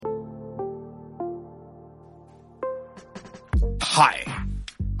Hi,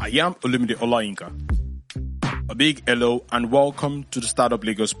 I am Olumide Olayinka. A big hello and welcome to the Startup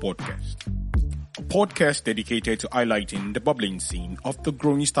Lagos podcast. A podcast dedicated to highlighting the bubbling scene of the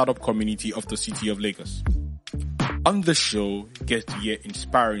growing startup community of the city of Lagos. On the show, get to hear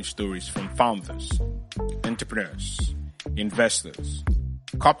inspiring stories from founders, entrepreneurs, investors,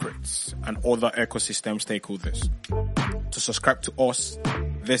 corporates, and other ecosystem stakeholders. To subscribe to us,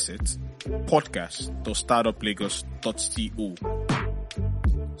 visit podcast.startuplagos.co.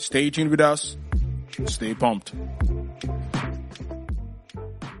 Stay tuned with us. Stay pumped.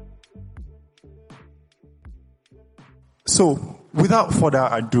 So, without further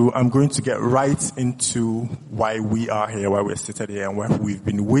ado, I'm going to get right into why we are here, why we're seated here, and why we've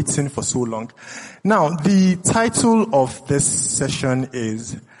been waiting for so long. Now, the title of this session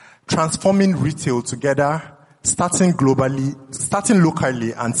is Transforming Retail Together, starting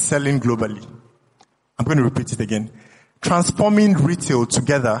locally, and selling globally. I'm going to repeat it again. Transforming retail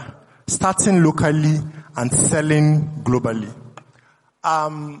together, starting locally, and selling globally.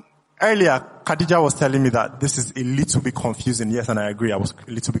 Earlier, Khadija was telling me that this is a little bit confusing. Yes, and I agree. I was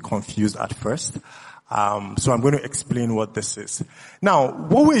a little bit confused at first. So I'm going to explain what this is. Now,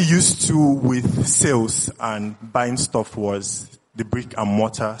 what we're used to with sales and buying stuff was the brick and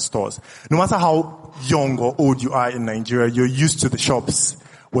mortar stores. No matter how young or old you are in Nigeria, you're used to the shops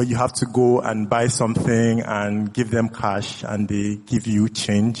where you have to go and buy something and give them cash and they give you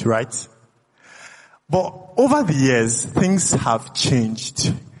change, right? But over the years, things have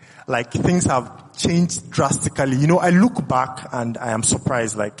changed. Like, things have changed drastically. You know, I look back and I am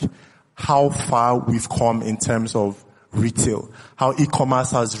surprised, like, how far we've come in terms of retail. How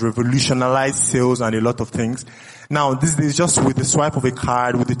e-commerce has revolutionized sales and a lot of things. Now, this is just with the swipe of a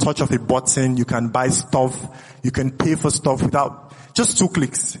card, with the touch of a button, you can buy stuff, you can pay for stuff without just 2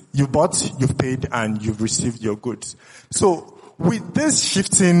 clicks. You've bought, you've paid, and you've received your goods. So, with this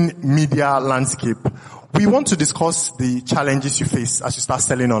shifting media landscape, we want to discuss the challenges you face as you start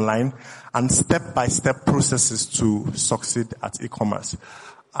selling online and step-by-step processes to succeed at e-commerce.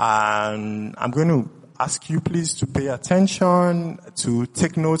 And I'm going to ask you please to pay attention, to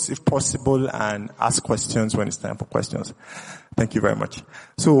take notes if possible, and ask questions when it's time for questions. Thank you very much.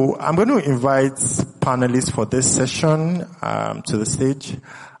 So I'm going to invite panelists for this session to the stage.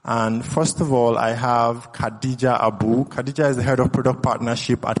 And first of all, I have Khadija Abu. Khadija is the head of product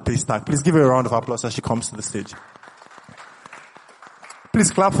partnership at Paystack. Please give her a round of applause as she comes to the stage. Please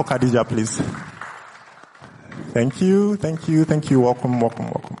clap for Khadija, please. Thank you. Welcome.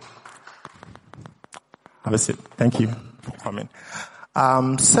 Have a seat. Thank you for coming.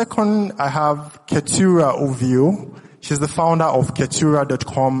 Second, I have Ketura Ovio. She's the founder of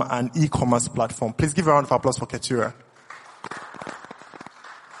Ketura.com, an e-commerce platform. Please give a round of applause for Ketura.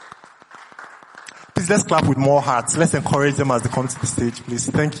 Please let's clap with more hearts. Let's encourage them as they come to the stage, please.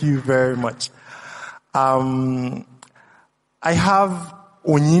 Thank you very much. I have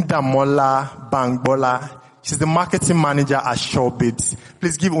Onyidamola Bangbola. She's the marketing manager at Showbiz.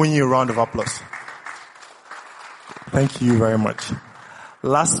 Please give Onyi a round of applause. Thank you very much.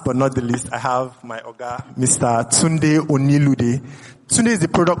 Last but not the least, I have my Oga, Mr. Tunde Onilude. Tunde is the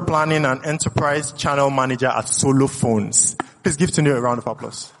product planning and enterprise channel manager at Solo Phones. Please give Tunde a round of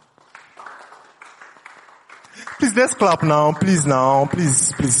applause. Please, let's clap now. Please.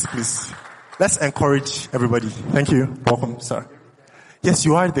 Let's encourage everybody. Thank you. Welcome, sir. Yes,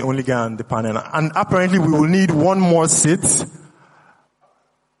 you are the only guy on the panel. And apparently we will need one more seat.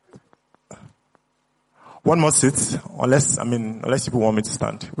 One more seat, unless people want me to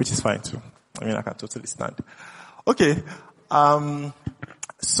stand, which is fine too. I can totally stand. Okay.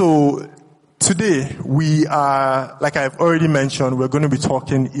 So today we are, like I've already mentioned, we're going to be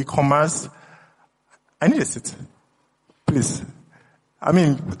talking e-commerce. I need a seat. Please.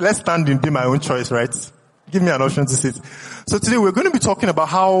 Let's stand and do my own choice, right? Give me an option to sit. So today we're going to be talking about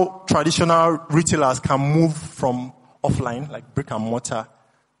how traditional retailers can move from offline, like brick and mortar,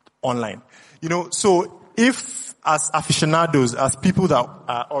 online. So if as aficionados, as people that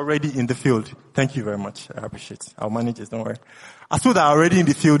are already in the field, thank you very much. I appreciate it. I'll manage it, don't worry. As people that are already in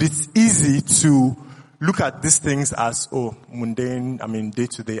the field, it's easy to look at these things as, mundane,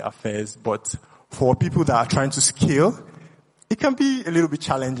 day-to-day affairs. But for people that are trying to scale, it can be a little bit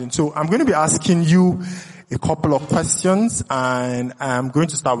challenging. So I'm going to be asking you a couple of questions, and I'm going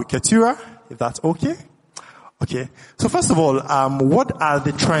to start with Ketura, if that's okay. Okay. So first of all, what are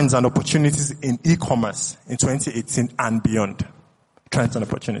the trends and opportunities in e-commerce in 2018 and beyond? Trends and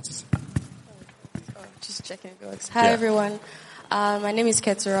opportunities. Just checking it works. Hi, everyone. My name is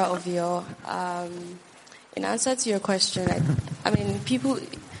Ketura Ovio. In answer to your question, people,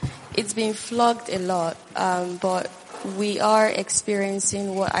 it's been flogged a lot, but we are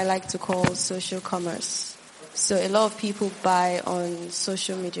experiencing what I like to call social commerce. So a lot of people buy on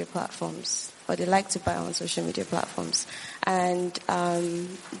social media platforms, or they like to buy on social media platforms. And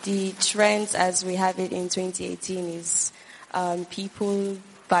the trends as we have it in 2018 is people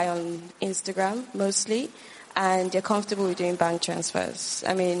buy on Instagram mostly, and they're comfortable with doing bank transfers.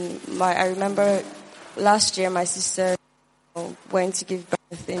 I mean, I remember last year my sister went to give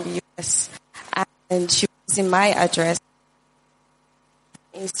birth in the US, and she was in my address,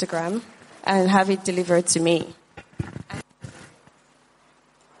 Instagram, and have it delivered to me.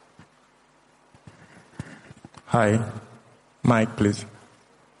 Hi. Mike, please.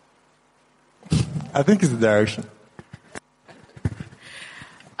 I think it's the direction.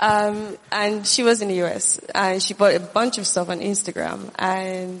 And she was in the US, and she bought a bunch of stuff on Instagram,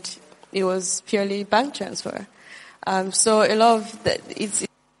 and it was purely bank transfer. So a lot of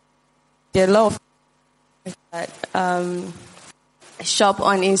there are a lot of that shop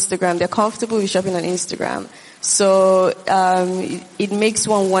on Instagram. They're comfortable with shopping on Instagram. So it makes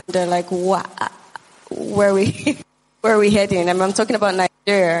one wonder, like, where are we heading? I mean, I'm talking about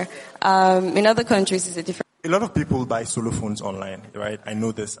Nigeria. In other countries, it's a different. A lot of people buy solo phones online, right? I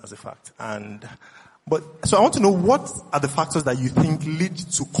know this as a fact. So I want to know, what are the factors that you think lead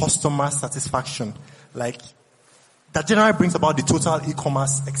to customer satisfaction? Like, that generally brings about the total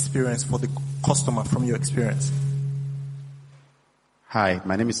e-commerce experience for the customer from your experience. Hi,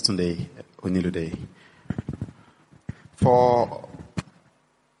 my name is Tunde Onilude. For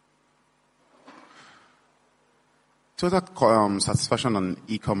total satisfaction on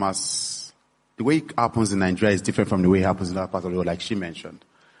e-commerce, the way it happens in Nigeria is different from the way it happens in other parts of the world, like she mentioned.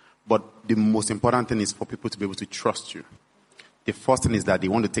 But the most important thing is for people to be able to trust you. The first thing is that they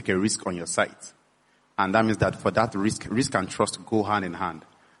want to take a risk on your site. And that means that for that risk and trust go hand in hand.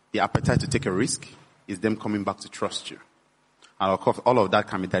 The appetite to take a risk is them coming back to trust you. And of course, all of that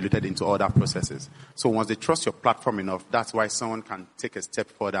can be diluted into other processes. So once they trust your platform enough, that's why someone can take a step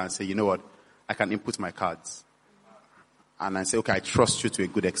further and say, you know what, I can input my cards. And I say, okay, I trust you to a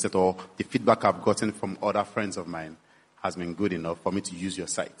good extent, or the feedback I've gotten from other friends of mine has been good enough for me to use your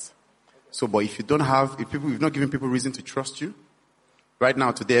site. So, but if you've not given people reason to trust you, right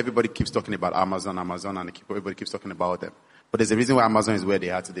now, today, everybody keeps talking about Amazon, and everybody keeps talking about them. But there's a reason why Amazon is where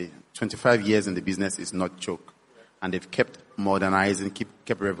they are today. 25 years in the business is not joke. And they've kept modernizing,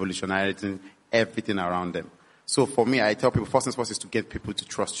 kept revolutionizing everything around them. So for me, I tell people, first things first is to get people to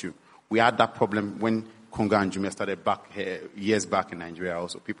trust you. We had that problem when Konga and Jumia started back years back in Nigeria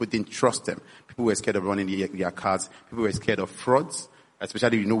also. People didn't trust them. People were scared of running their cards. People were scared of frauds,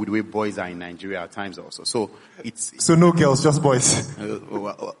 especially, with the way boys are in Nigeria at times also. So no girls, just boys.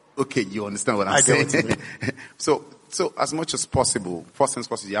 Okay, you understand what I'm saying. So as much as possible, first things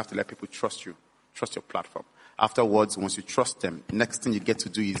first is you have to let people trust you, trust your platform. Afterwards, once you trust them, next thing you get to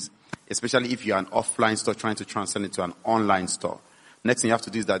do is, especially if you're an offline store trying to transcend into an online store, next thing you have to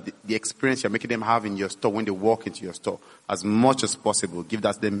do is that the experience you're making them have in your store when they walk into your store, as much as possible, give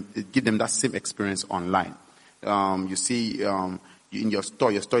them that same experience online. You see, in your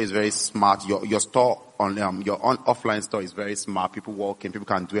store is very smart. Your store offline store is very smart. People walk in, people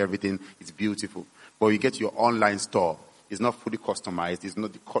can do everything. It's beautiful. But you get your online store, it's not fully customized.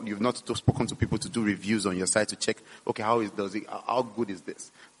 You've not spoken to people to do reviews on your site to check, okay, how good is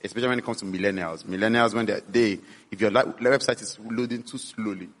this? Especially when it comes to millennials. Millennials, when if your website is loading too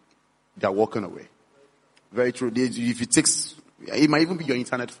slowly, they're walking away. Very true. It might even be your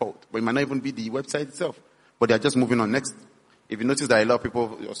internet fault, but it might not even be the website itself. But they're just moving on next. If you notice that a lot of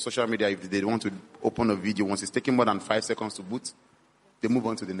people on social media, if they want to open a video, once it's taking more than 5 seconds to boot, they move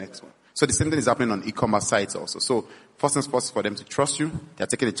on to the next one. So the same thing is happening on e-commerce sites also. So first things first, for them to trust you, they're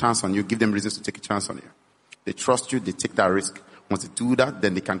taking a chance on you, give them reasons to take a chance on you. They trust you, they take that risk. Once they do that,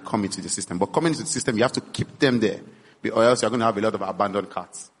 then they can come into the system. But coming into the system, you have to keep them there, or else you're going to have a lot of abandoned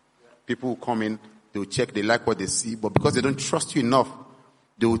carts. People will come in, they will check, they like what they see, but because they don't trust you enough,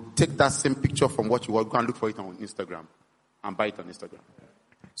 they will take that same picture from what you want, go and look for it on Instagram and buy it on Instagram.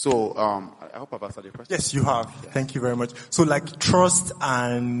 So, I hope I've answered your question. Yes, you have. Yeah. Thank you very much. So, trust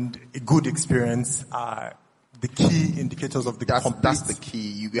and a good experience are the key indicators of the complete. That's the key.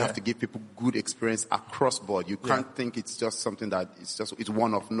 You have to give people good experience across board. You can't think it's just something that it's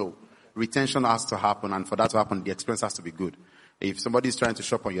one-off. No. Retention has to happen, and for that to happen, the experience has to be good. If somebody is trying to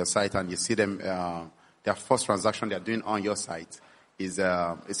shop on your site and you see them, their first transaction they're doing on your site is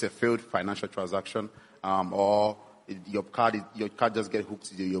it's a failed financial transaction, or your card just gets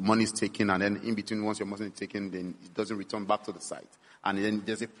hooked, your money is taken, and then in between, once your money is taken, then it doesn't return back to the site. And then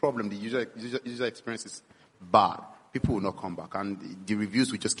there's a problem. The user experience is bad. People will not come back, and the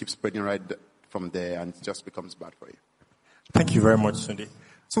reviews will just keep spreading right from there, and it just becomes bad for you. Thank you very much, Sunday.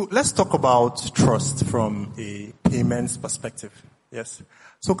 So let's talk about trust from a payments perspective. Yes.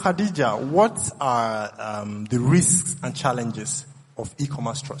 So Khadija, what are the risks and challenges of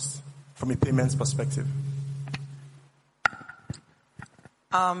e-commerce trust from a payments perspective?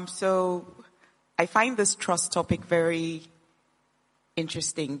 So I find this trust topic very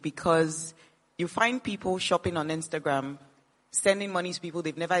interesting because you find people shopping on Instagram, sending money to people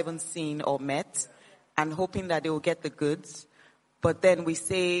they've never even seen or met, and hoping that they will get the goods. But then we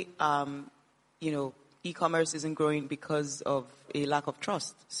say, e-commerce isn't growing because of a lack of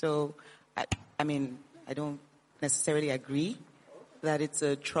trust. So, I don't necessarily agree that it's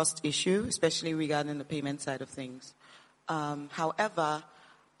a trust issue, especially regarding the payment side of things. However,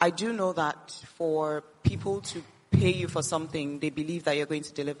 I do know that for people to pay you for something they believe that you're going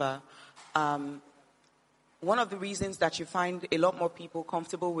to deliver, one of the reasons that you find a lot more people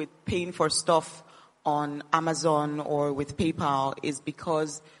comfortable with paying for stuff on Amazon or with PayPal is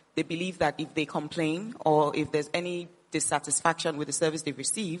because they believe that if they complain or if there's any dissatisfaction with the service they've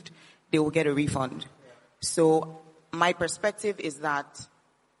received, they will get a refund. So my perspective is that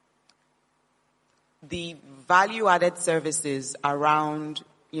the value-added services around,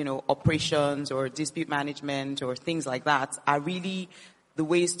 operations or dispute management or things like that are really the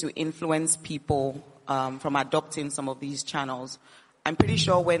ways to influence people from adopting some of these channels. I'm pretty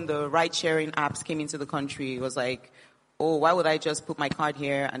sure when the ride-sharing apps came into the country, it was like, oh, why would I just put my card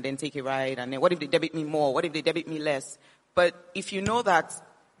here and then take a ride? And then what if they debit me more? What if they debit me less? But if you know that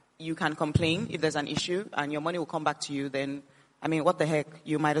you can complain if there's an issue and your money will come back to you, then, what the heck?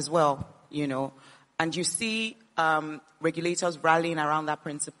 You might as well, And you see regulators rallying around that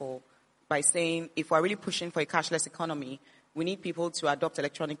principle by saying, if we're really pushing for a cashless economy, we need people to adopt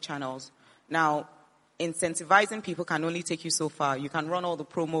electronic channels. Now, incentivizing people can only take you so far. You can run all the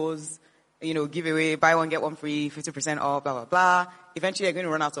promos, give away, buy one, get one free, 50% off, blah, blah, blah. Eventually, you're going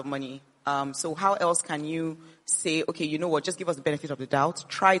to run out of money. So how else can you say, okay, you know what, just give us the benefit of the doubt,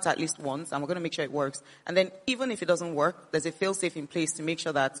 try it at least once, and we're going to make sure it works. And then even if it doesn't work, there's a fail-safe in place to make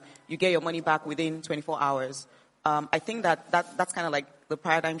sure that you get your money back within 24 hours. I think that's kind of like the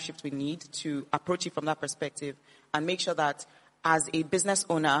paradigm shift we need to approach it from that perspective and make sure that as a business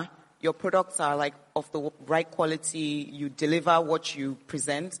owner, your products are like of the right quality, you deliver what you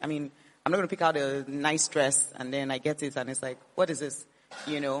present. I'm not going to pick out a nice dress and then I get it and it's like, what is this?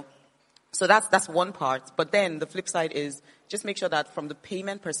 So that's one part. But then the flip side is just make sure that from the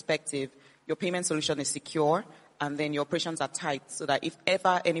payment perspective, your payment solution is secure and then your operations are tight so that if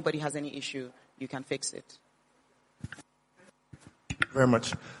ever anybody has any issue, you can fix it. Very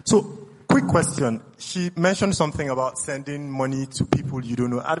much. So, quick question. She mentioned something about sending money to people you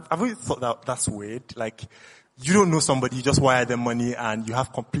don't know. Have you thought that that's weird? Like, you don't know somebody, you just wire them money and you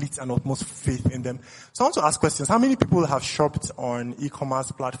have complete and utmost faith in them. So I want to ask questions. How many people have shopped on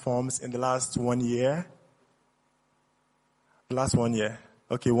e-commerce platforms in the last 1 year? The last 1 year.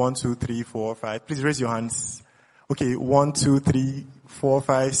 Okay, 1, 2, 3, 4, 5. Please raise your hands. Okay, 1, 2, 3, 4,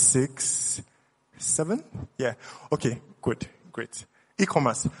 5, 6, 7? Yeah. Okay, good. Great.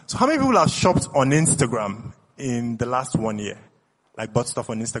 E-commerce. So how many people have shopped on Instagram in the last 1 year? Like bought stuff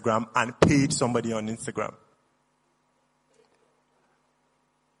on Instagram and paid somebody on Instagram?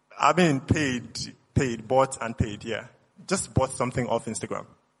 Bought and paid, yeah. Just bought something off Instagram.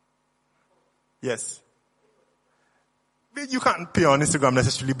 Yes. You can't pay on Instagram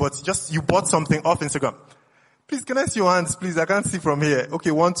necessarily, but just you bought something off Instagram. Please, can I see your hands, please? I can't see from here. Okay,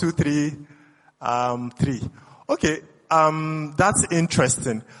 1, 2, 3, 3. Okay, that's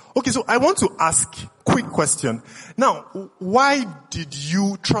interesting. Okay, so I want to ask quick question. Now, why did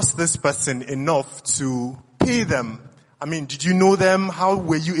you trust this person enough to pay them? Did you know them? How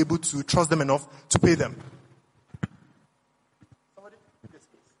were you able to trust them enough to pay them?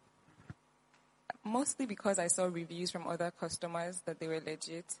 Mostly because I saw reviews from other customers that they were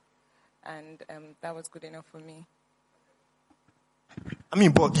legit, and that was good enough for me.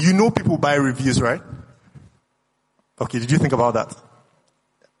 But people buy reviews, right? Okay, did you think about that?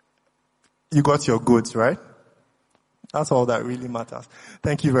 You got your goods, right? That's all that really matters.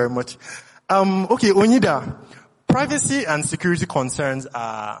 Thank you very much. Okay, Onyida. Privacy and security concerns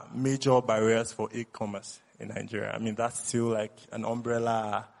are major barriers for e-commerce in Nigeria. That's still like an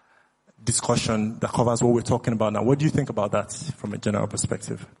umbrella discussion that covers what we're talking about now. What do you think about that from a general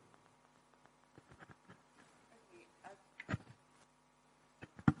perspective?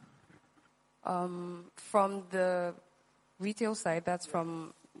 From the retail side, that's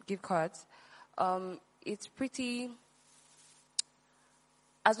from gift cards, it's pretty...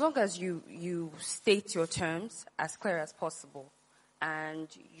 As long as you state your terms as clear as possible and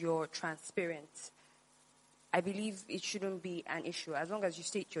you're transparent, I believe it shouldn't be an issue as long as you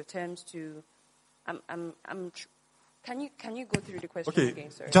state your terms to. Can you go through the question again?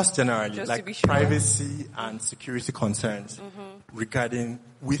 Sorry. Just generally, just like to be sure. privacy and security concerns in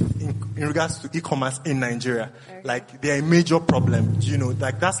regards to e-commerce in Nigeria. Okay. Like, they're a major problem.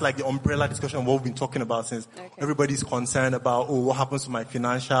 Like, that's like the umbrella discussion of what we've been talking about since. Okay. Everybody's concerned about, what happens to my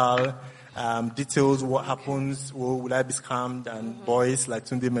financial details, what happens, will I be scammed, and boys, like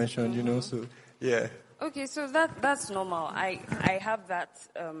Tunde mentioned, so, yeah. Okay, so that's normal. I have that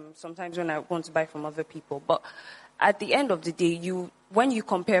sometimes when I want to buy from other people. But at the end of the day, when you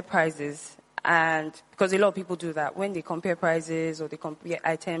compare prices, and because a lot of people do that, when they compare prices or they compare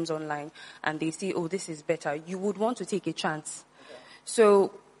items online and they see, this is better, you would want to take a chance. Okay.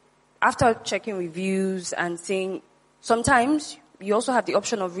 So after checking reviews and seeing, sometimes you also have the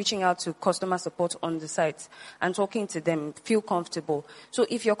option of reaching out to customer support on the site and talking to them, feel comfortable. So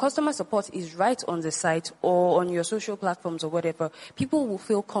if your customer support is right on the site or on your social platforms or whatever, people will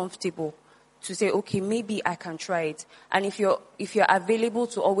feel comfortable to say, okay, maybe I can try it. And if you're available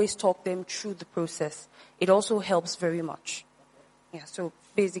to always talk them through the process, it also helps very much. Yeah, so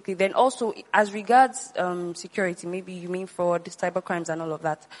basically, then also as regards security, maybe you mean fraud, cybercrimes and all of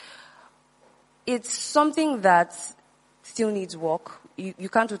that, it's something that still needs work. You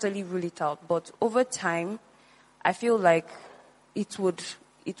can't totally rule it out, but over time, I feel like it would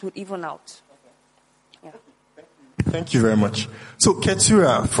even out. Yeah. Thank you very much. So,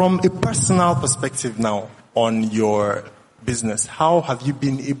 Ketura, from a personal perspective now on your business, how have you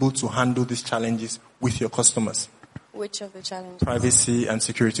been able to handle these challenges with your customers? Which of the challenges? Privacy and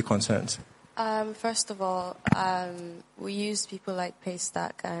security concerns. First of all, we use people like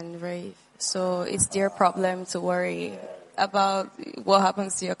Paystack and Rave. So it's their problem to worry about what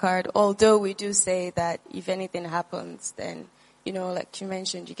happens to your card. Although we do say that if anything happens, then, like you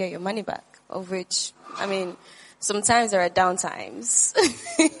mentioned, you get your money back, of which, sometimes there are downtimes.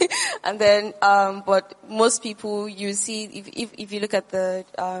 And then, but most people, you see, if you look at the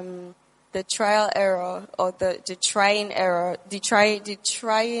trial error or the trying error, the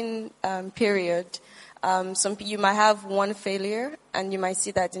trying period, you might have one failure and you might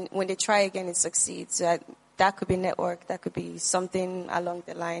see that when they try again it succeeds. So that could be network, that could be something along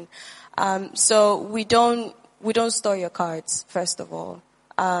the line. So we don't store your cards, first of all.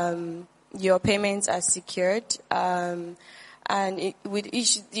 Your payments are secured, and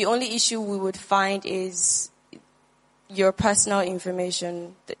the only issue we would find is your personal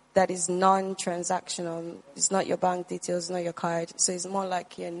information that is non-transactional. It's not your bank details, not your card. So it's more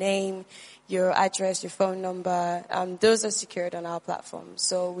like your name, your address, your phone number. Those are secured on our platform.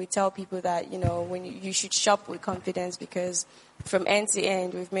 So we tell people that, when you should shop with confidence, because from end to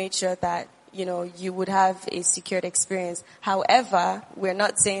end, we've made sure that, you would have a secured experience. However, we're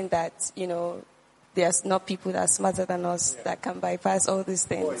not saying that, there's not people that are smarter than us that can bypass all these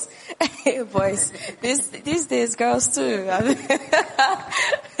things. Boys. These days, girls too.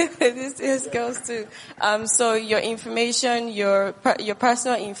 These days, girls too. So your information, your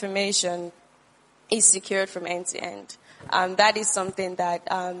personal information is secured from end to end. That is something that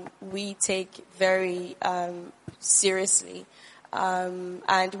we take very seriously.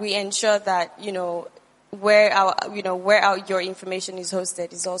 And we ensure that, where your information is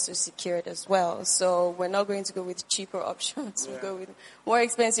hosted is also secured as well. So we're not going to go with cheaper options. We'll go with more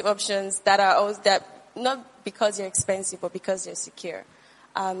expensive options that are always not because they're expensive, but because they're secure.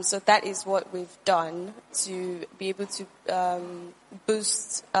 So that is what we've done to be able to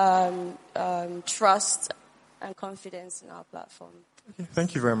boost trust and confidence in our platform. Okay,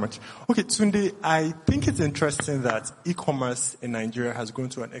 thank you very much. Okay, Tunde, I think it's interesting that e-commerce in Nigeria has grown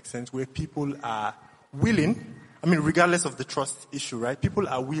to an extent where people are willing, regardless of the trust issue, right? People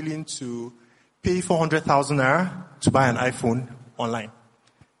are willing to pay 400,000 naira to buy an iPhone online.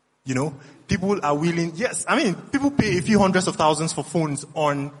 People are willing, people pay a few hundreds of thousands for phones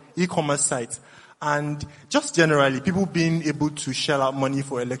on e-commerce sites. And just generally, people being able to shell out money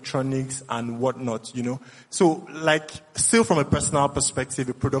for electronics and whatnot, So, still from a personal perspective,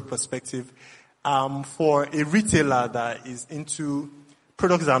 a product perspective, for a retailer that is into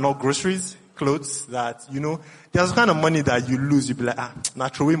products that are not groceries, clothes, that, there's kind of money that you lose. You'll be like,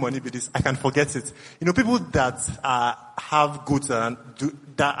 naturally money, but this, I can forget it. People that have goods that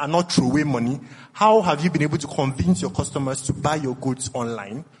are not throwaway money, how have you been able to convince your customers to buy your goods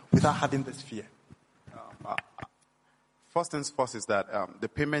online without having this fear? First things first is that the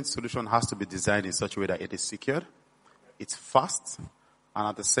payment solution has to be designed in such a way that it is secured, it's fast, and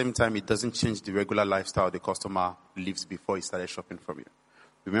at the same time, it doesn't change the regular lifestyle the customer lives before he started shopping from you.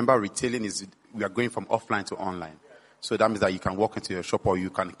 Remember, retailing we are going from offline to online. So that means that you can walk into your shop or you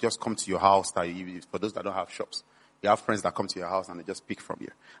can just come to your house. For those that don't have shops, you have friends that come to your house and they just pick from you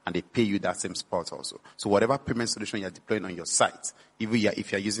and they pay you that same spot also. So whatever payment solution you're deploying on your site, even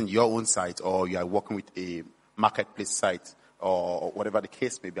if you're using your own site or you are working with a marketplace site or whatever the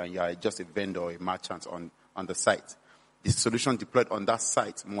case may be, and you are just a vendor or a merchant on the site, the solution deployed on that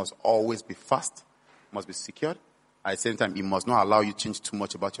site must always be fast, must be secured. At the same time, it must not allow you to change too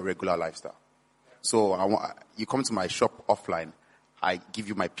much about your regular lifestyle. So you come to my shop offline, I give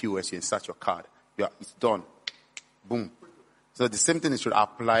you my POS, you insert your card, it's done. Boom. So the same thing should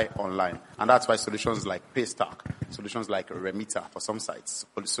apply online. And that's why solutions like Paystack, solutions like Remitter for some sites,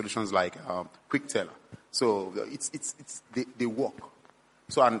 solutions like QuickTeller. So they work.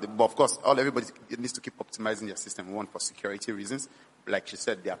 So, but of course, everybody needs to keep optimizing their system. One, for security reasons. Like she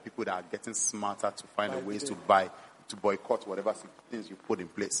said, there are people that are getting smarter to find ways to boycott whatever things you put in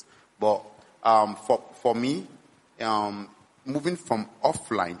place. But for me, moving from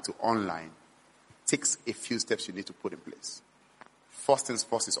offline to online takes a few steps you need to put in place. First things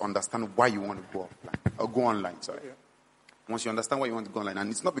first is understand why you want to go offline or go online. Sorry. Yeah. Once you understand why you want to go online, and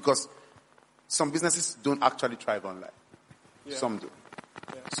it's not because some businesses don't actually thrive online. Yeah. Some do.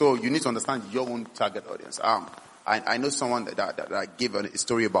 Yeah. So you need to understand your own target audience. I know someone that gave a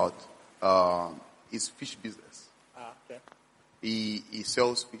story about his fish business. Okay. He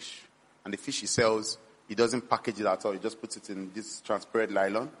sells fish, and the fish he sells, he doesn't package it at all. He just puts it in this transparent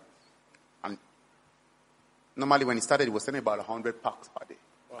nylon. And normally when he started, he was selling about 100 packs per day.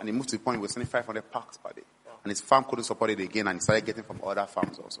 Wow. And he moved to the point he was selling 500 packs per day. Wow. And his farm couldn't support it again, and he started getting from other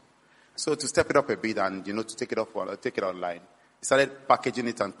farms also. So to step it up a bit and, to take it online, he started packaging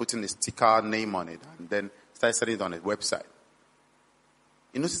it and putting a sticker name on it, and then started selling it on his website.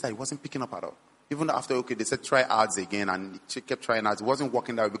 He noticed that it wasn't picking up at all. Even after, they said try ads again, and he kept trying ads. It wasn't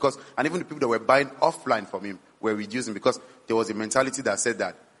working that way and even the people that were buying offline from him were reducing because there was a mentality that said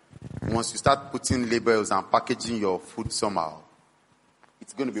that once you start putting labels and packaging your food somehow,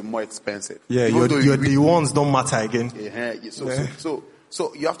 it's going to be more expensive. Yeah, the ones don't matter again.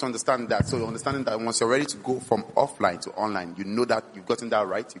 So you have to understand that. So understanding that once you're ready to go from offline to online, you know that you've gotten that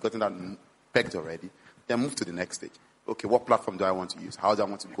right, you've gotten that pegged already, then move to the next stage. Okay, what platform do I want to use? How do I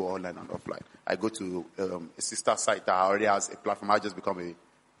want to go online and offline? I go to a sister site that already has a platform. I just become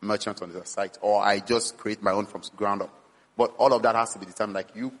a merchant on the site, or I just create my own from ground up. But all of that has to be determined.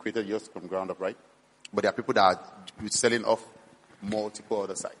 Like you created yours from ground up, right? But there are people that are selling off multiple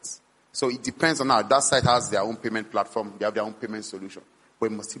other sites. So it depends on how that site has their own payment platform. They have their own payment solution. But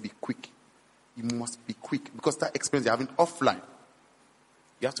it must still be quick. It must be quick because that experience they're having offline,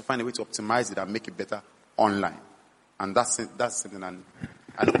 you have to find a way to optimize it and make it better online. And that's something. And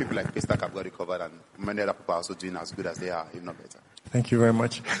I know people like Paystack have got it covered, and many other people are also doing as good as they are, if not better. Thank you very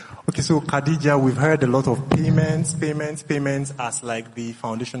much. Okay, so Khadija, we've heard a lot of payments as like the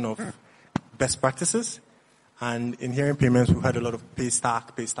foundation of best practices. And in hearing payments, we've heard a lot of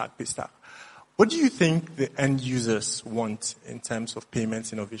Paystack. What do you think the end users want in terms of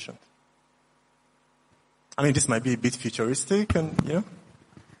payments innovation? I mean, this might be a bit futuristic and,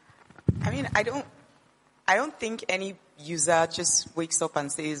 I mean, I don't think any user just wakes up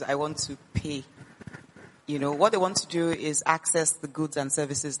and says, I want to pay. What they want to do is access the goods and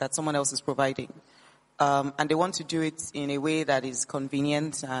services that someone else is providing. And they want to do it in a way that is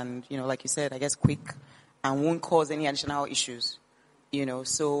convenient and, like you said, I guess quick and won't cause any additional issues.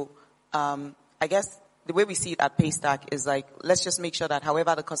 So, I guess the way we see it at Paystack is like, let's just make sure that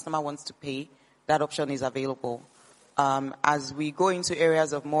however the customer wants to pay, that option is available. As we go into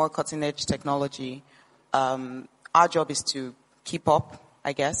areas of more cutting edge technology, our job is to keep up,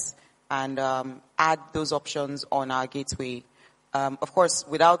 I guess, and add those options on our gateway. Of course,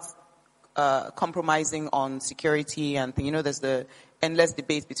 without compromising on security and there's the endless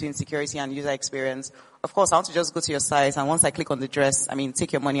debate between security and user experience. Of course, I want to just go to your site, and once I click on the dress,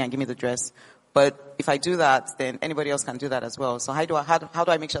 take your money and give me the dress. But if I do that, then anybody else can do that as well. So how do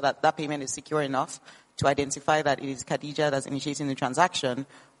I make sure that payment is secure enough to identify that it is Khadija that's initiating the transaction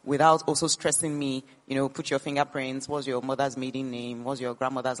without also stressing me, put your fingerprints, what's your mother's maiden name, what's your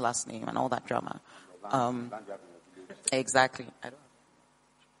grandmother's last name, and all that drama. Exactly.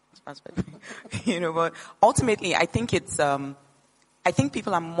 But ultimately, I think I think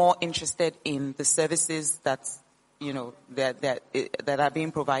people are more interested in the services that are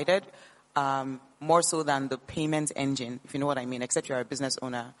being provided, more so than the payment engine, if you know what I mean, except you're a business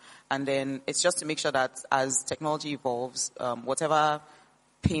owner. And then it's just to make sure that as technology evolves, whatever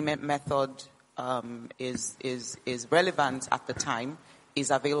payment method is relevant at the time is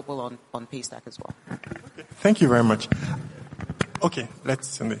available on Paystack as well. Okay. Thank you very much. Okay, let's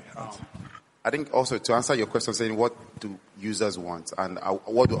send it out. I think also to answer your question, saying what do users want,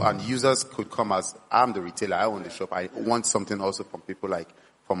 and users could come as, I'm the retailer, I own the shop, I want something also from people like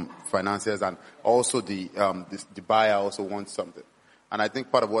from financiers, and also the buyer also wants something. And I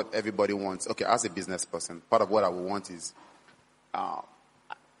think part of what everybody wants, okay, as a business person, part of what I would want is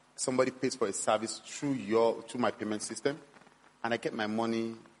somebody pays for a service through my payment system, and I get my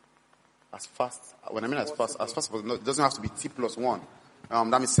money as fast. When I mean as fast as possible, no, it doesn't have to be T+1. That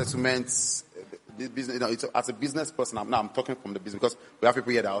means settlements. Business, as a business person, I'm talking from the business, because we have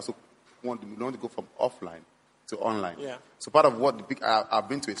people here that also want to go from offline to online. Yeah. So part of what I've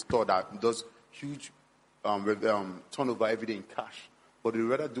been to a store that does huge turnover every day in cash, but they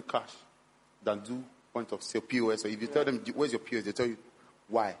rather do cash than do point of sale POS. So if you tell them where's your POS, they tell you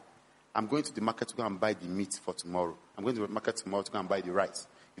why. I'm going to the market to go and buy the meat for tomorrow. I'm going to the market tomorrow to go and buy the rice.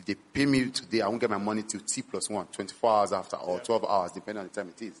 If they pay me today, I won't get my money till T+1, 24 hours after, or 12 hours, depending on the time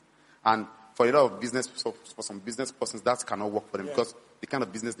it is. And for a lot of business, for some business persons, that cannot work for them, because the kind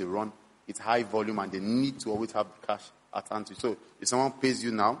of business they run, it's high volume, and they need to always have cash at hand. So if someone pays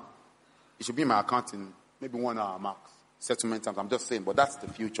you now, it should be in my account in maybe 1 hour max. Settlement times, I'm just saying, but that's the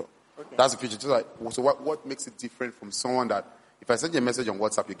future. Okay. That's the future. Just like, so what makes it different from someone that, if I send you a message on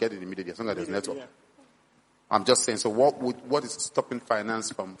WhatsApp, you get it immediately as long as there's network. Yeah. I'm just saying, so what is stopping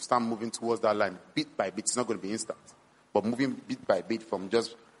finance from start moving towards that line bit by bit? It's not going to be instant, but moving bit by bit from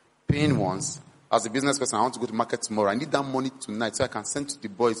just paying once. As a business person, I want to go to market tomorrow. I need that money tonight so I can send to the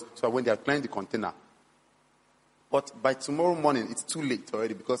boys so that when they are applying the container. But by tomorrow morning, it's too late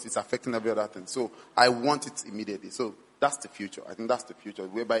already, because it's affecting every other thing. So I want it immediately. So that's the future. I think that's the future,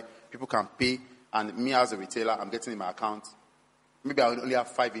 whereby people can pay, and me as a retailer, I'm getting in my account. Maybe I only have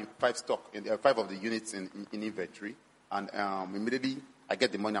five of the units in inventory, and immediately I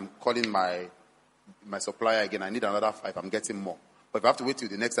get the money. I'm calling my supplier again. I need another 5. I'm getting more. But if I have to wait till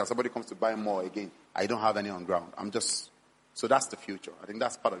the next time somebody comes to buy more again, I don't have any on ground. So that's the future. I think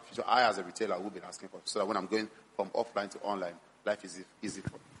that's part of the future. I, as a retailer, will be asking for, so that when I'm going from offline to online, life is easy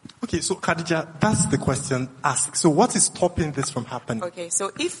for me. Okay, so Khadija, that's the question asked. So what is stopping this from happening? Okay, so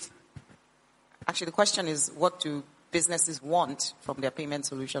actually the question is, what do businesses want from their payment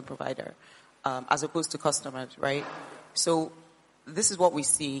solution provider, as opposed to customers, right? So this is what we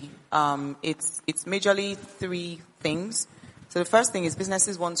see. It's majorly 3 things. So the first thing is,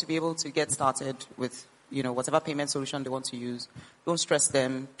 businesses want to be able to get started with, whatever payment solution they want to use. Don't stress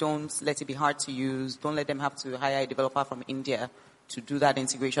them. Don't let it be hard to use. Don't let them have to hire a developer from India to do that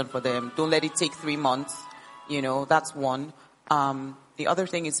integration for them. Don't let it take 3 months. That's one. The other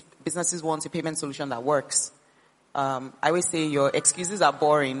thing is, businesses want a payment solution that works. I always say your excuses are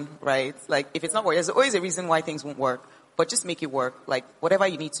boring, right? Like, if it's not working, there's always a reason why things won't work, but just make it work. Like, whatever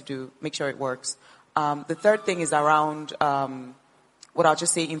you need to do, make sure it works. The third thing is around, what I'll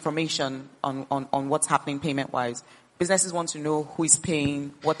just say, information on what's happening payment-wise. Businesses want to know who is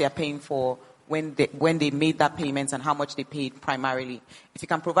paying, what they're paying for, when they made that payment, and how much they paid primarily. If you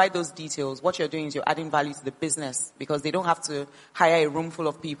can provide those details, what you're doing is you're adding value to the business, because they don't have to hire a room full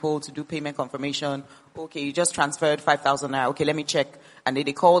of people to do payment confirmation. Okay, you just transferred 5,000 naira. Okay, let me check. And then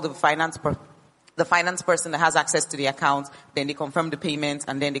they call the finance person that has access to the account, then they confirm the payment,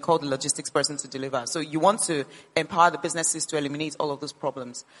 and then they call the logistics person to deliver. So you want to empower the businesses to eliminate all of those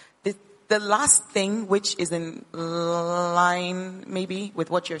problems. The last thing, which is in line maybe with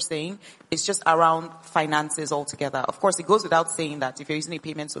what you're saying, is just around finances altogether. Of course, it goes without saying that if you're using a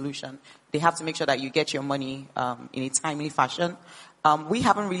payment solution, they have to make sure that you get your money in a timely fashion. We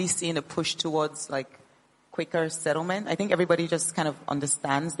haven't really seen a push towards quicker settlement. I think everybody just kind of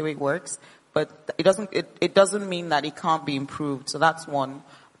understands the way it works, but it doesn't mean that it can't be improved. So that's one.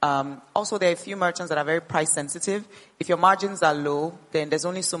 Also, there are a few merchants that are very price sensitive. If your margins are low, then there's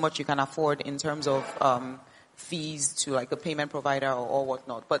only so much you can afford in terms of fees to a payment provider or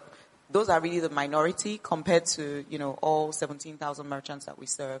whatnot. But those are really the minority compared to all 17,000 merchants that we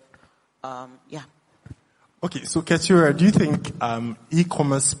serve. Yeah. Okay, so Ketura, do you think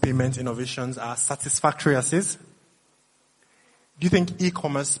e-commerce payment innovations are satisfactory as is? Do you think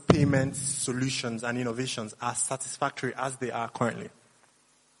e-commerce payment solutions and innovations are satisfactory as they are currently?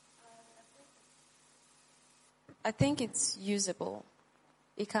 I think it's usable.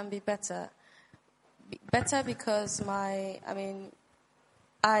 It can be better. Better because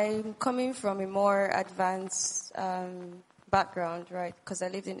I'm coming from a more advanced background, right? Because I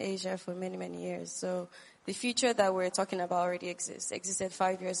lived in Asia for many, many years. So the future that we're talking about already existed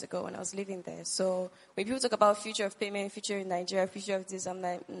 5 years ago when I was living there. So when people talk about future of payment, future in Nigeria, future of this, I'm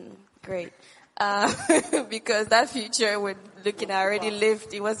like, great. Because that future we're looking at already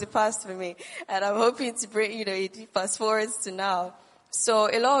lived. It was the past for me. And I'm hoping to bring, it fast forwards to now. So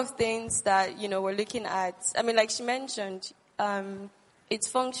a lot of things that, we're looking at, like she mentioned, it's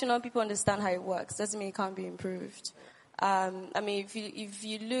functional, people understand how it works. Doesn't mean it can't be improved.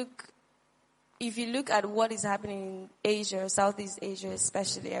 If you look at what is happening in Asia, Southeast Asia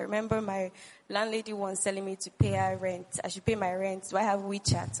especially, I remember my landlady once telling me to pay her rent. I should pay my rent. Do I have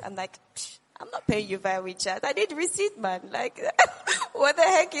WeChat? I'm like, I'm not paying you via WeChat. I need receipt, man. Like, what the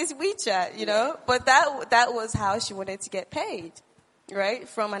heck is WeChat, But that was how she wanted to get paid, right?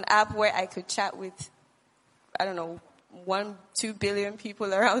 From an app where I could chat with, 1-2 billion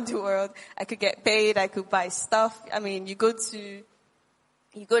people around the world. I could get paid. I could buy stuff.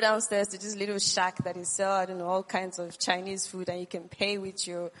 You go downstairs to this little shack that is sell, all kinds of Chinese food, and you can pay with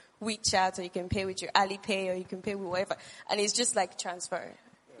your WeChat, or you can pay with your Alipay, or you can pay with whatever. And it's just like transfer.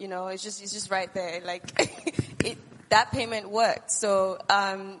 It's just right there. Like, that payment worked. So,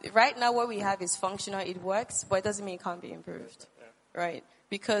 right now what we have is functional, it works, but it doesn't mean it can't be improved. Right?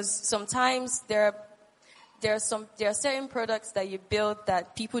 Because sometimes there are certain products that you build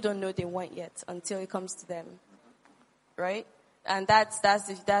that people don't know they want yet until it comes to them. Right? And that's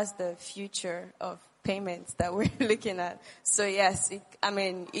the future of payments that we're looking at. So yes,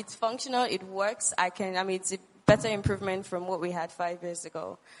 it's functional, it works. It's a better improvement from what we had 5 years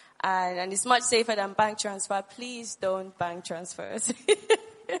ago. And it's much safer than bank transfer. Please don't bank transfers.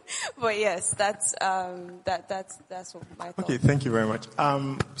 But yes, that's what my thought. Okay, thank you very much.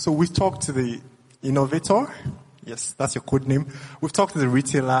 So we've talked to the innovator. Yes, that's your code name. We've talked to the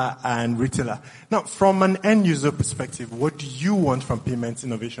retailer. Now, from an end user perspective, what do you want from payments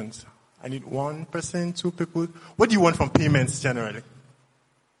innovations? I need one person, two people. What do you want from payments generally?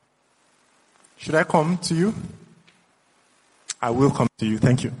 Should I come to you? I will come to you.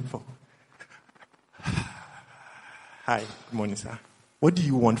 Thank you. Hi, good morning, sir. What do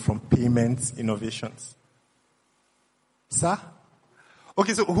you want from payments innovations? Sir?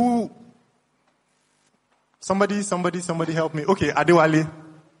 Okay, so who? Somebody help me. Okay, Adewale.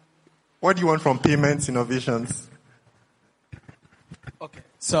 What do you want from payments innovations? Okay.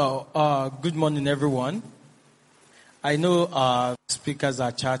 So, good morning, everyone. I know speakers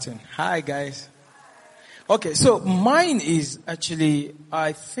are chatting. Hi, guys. Okay, so mine is actually,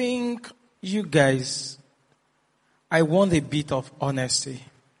 I think you guys, I want a bit of honesty.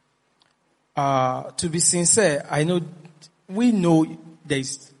 To be sincere, we know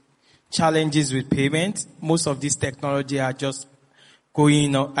there's challenges with payment. Most of this technology are just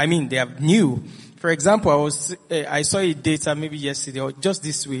going on. They are new. For example, I saw a data maybe yesterday or just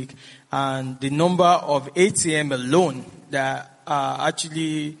this week, and the number of ATM alone that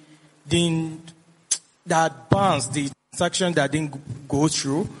actually that bounced, the transaction that didn't go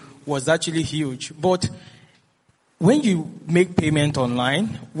through was actually huge. But when you make payment online,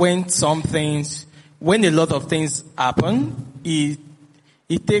 when a lot of things happen,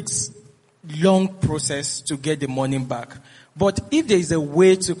 it takes long process to get the money back. But if there is a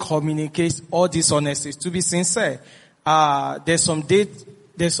way to communicate all these honesties, to be sincere, there's some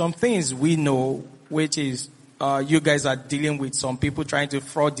things we know, which is you guys are dealing with some people trying to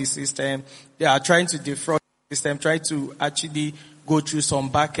fraud the system. They are trying to defraud the system, trying to actually go through some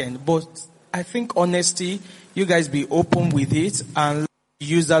back end. But I think honesty, you guys be open with it, and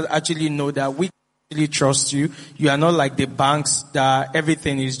users actually know that we really trust you. You are not like the banks that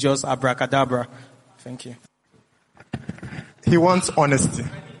everything is just abracadabra. Thank you. He wants honesty.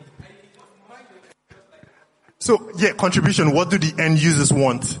 So, contribution. What do the end users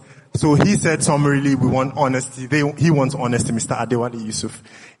want? So he said summarily, we want honesty. He wants honesty, Mr. Adewale Yusuf.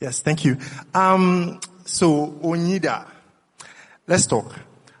 Yes, thank you. So, Onyida, let's talk.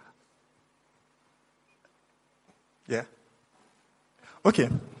 Yeah? Okay.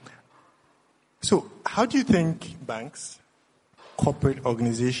 So, how do you think banks, corporate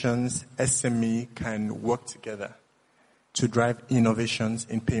organizations, SME can work together to drive innovations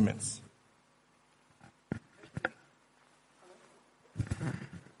in payments?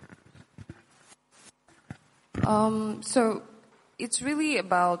 So it's really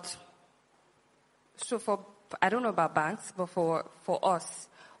about, I don't know about banks, but for us,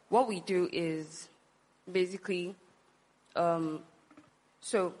 what we do is basically,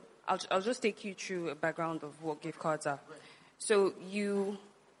 so I'll just take you through a background of what gift cards are. So you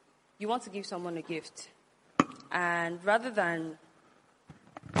want to give someone a gift, and rather than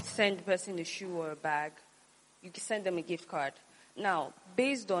send the person a shoe or a bag, you can send them a gift card. Now,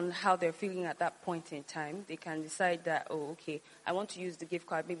 based on how they're feeling at that point in time, they can decide that, I want to use the gift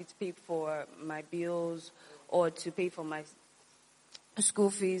card maybe to pay for my bills or to pay for my school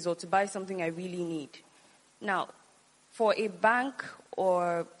fees or to buy something I really need. Now, for a bank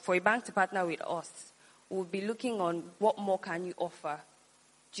to partner with us, we'll be looking on what more can you offer.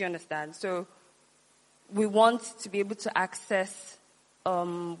 Do you understand? So we want to be able to access,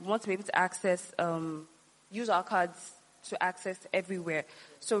 use our cards to access everywhere.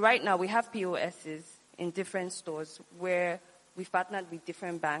 So right now we have POSs in different stores where we've partnered with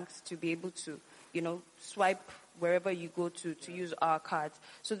different banks to be able to, swipe wherever you go to use our cards.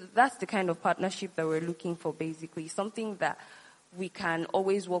 So that's the kind of partnership that we're looking for, basically. Something that we can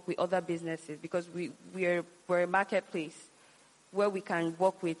always work with other businesses, because we're a marketplace where we can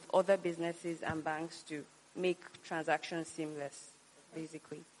work with other businesses and banks to make transactions seamless,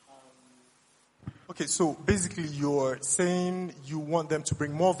 basically. Okay, so basically you're saying you want them to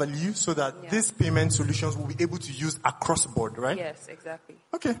bring more value so that these payment solutions will be able to use across board, right? Yes, exactly.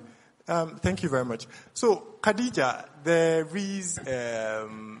 Okay. Thank you very much. So, Khadija, there is,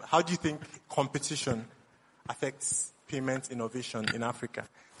 how do you think competition affects payment innovation in Africa?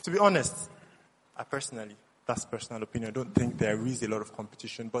 To be honest, that's personal opinion, I don't think there is a lot of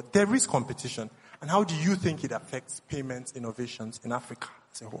competition, but there is competition. And how do you think it affects payment innovations in Africa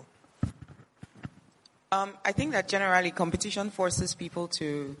as a whole? I think that generally competition forces people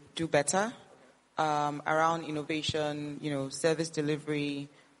to do better around innovation, service delivery,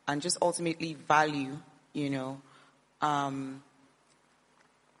 and just ultimately value, I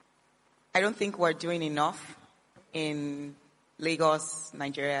don't think we're doing enough in Lagos,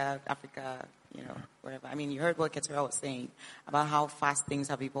 Nigeria, Africa, wherever. I mean, you heard what Ketura was saying about how fast things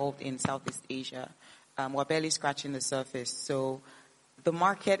have evolved in Southeast Asia. We're barely scratching the surface. So the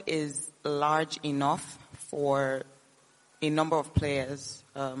market is large enough for a number of players.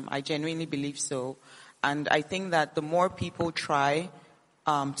 I genuinely believe so. And I think that the more people try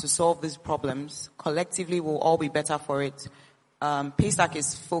to solve these problems, collectively we'll all be better for it. Paystack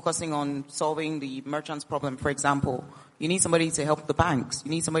is focusing on solving the merchant's problem. For example, you need somebody to help the banks.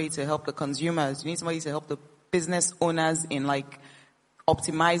 You need somebody to help the consumers. You need somebody to help the business owners in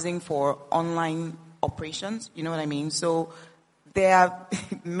optimizing for online operations. You know what I mean? So there are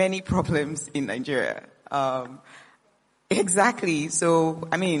many problems in Nigeria. Exactly. So,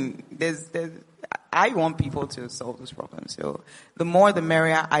 I mean, I want people to solve those problems. So the more the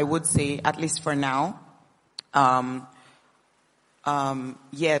merrier, I would say, at least for now.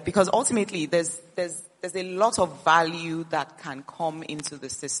 Because ultimately there's a lot of value that can come into the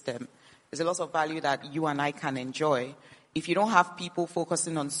system. There's a lot of value that you and I can enjoy. If you don't have people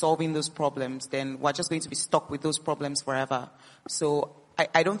focusing on solving those problems, then we're just going to be stuck with those problems forever. So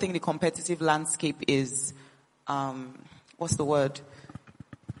I don't think the competitive landscape is, what's the word?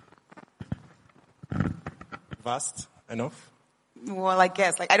 Vast enough? Well, I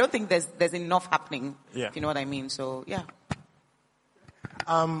guess. I don't think there's enough happening. Yeah. If you know what I mean. So, yeah.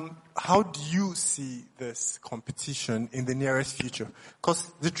 How do you see this competition in the nearest future?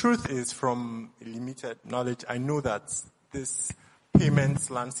 Because the truth is, from limited knowledge, I know that this payments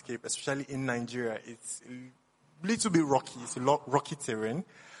landscape, especially in Nigeria, it's a little bit rocky. It's a rocky terrain.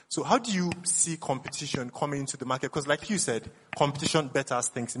 So how do you see competition coming into the market? Because like you said, competition betters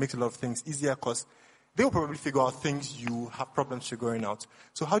things. It makes a lot of things easier because they'll probably figure out things you have problems figuring out.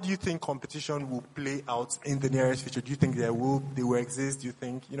 So how do you think competition will play out in the nearest future? Do you think they will exist? Do you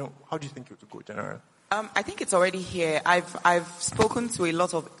think, how do you think it will go generally? I think it's already here. I've spoken to a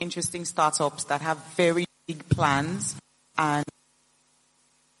lot of interesting startups that have very big plans, and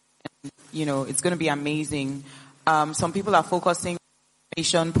it's going to be amazing. Some people are focusing on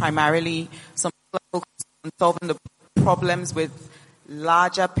innovation primarily. Some people are focusing on solving the problems with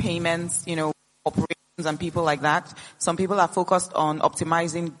larger payments, operations and people like that. Some people are focused on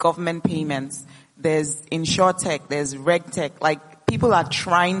optimizing government payments. There's InsurTech, there's RegTech. People are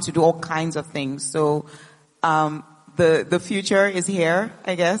trying to do all kinds of things. So the future is here,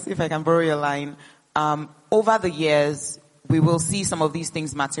 I guess, if I can borrow your line. Over the years, we will see some of these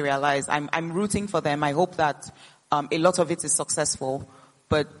things materialize. I'm rooting for them. I hope that a lot of it is successful.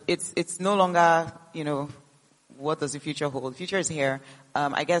 But it's no longer, what does the future hold? The future is here.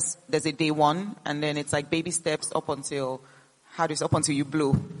 I guess there's a day one, and then it's baby steps up until you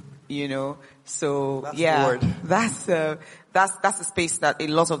blow, So that's that's the space that a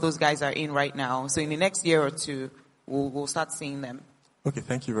lot of those guys are in right now. So in the next year or two, we'll start seeing them. Okay,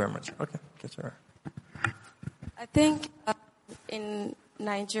 thank you very much. Okay, get your. I think in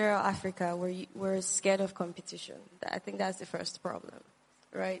Nigeria, Africa, we're scared of competition. I think that's the first problem,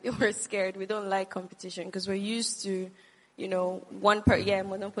 right? We're scared. We don't like competition because we're used to,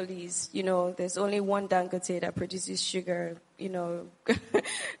 monopolies. There's only one Dangote that produces sugar,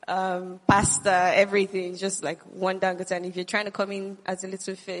 pasta, everything, just one Dangote. And if you're trying to come in as a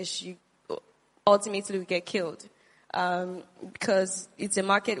little fish, you ultimately will get killed. because it's a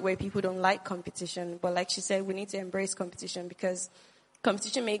market where people don't like competition. But like she said, we need to embrace competition because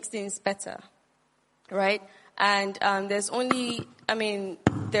competition makes things better, right? And there's only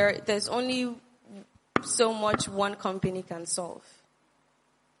so much one company can solve.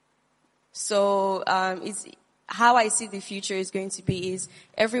 So it's how I see the future is going to be is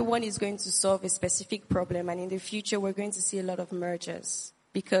everyone is going to solve a specific problem, and in the future we're going to see a lot of mergers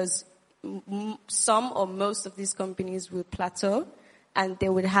because some or most of these companies will plateau, and they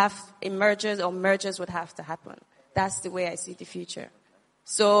would have mergers would have to happen. That's the way I see the future.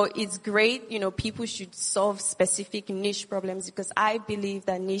 So it's great, people should solve specific niche problems because I believe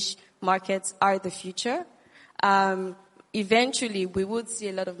that niche markets are the future. Eventually, we would see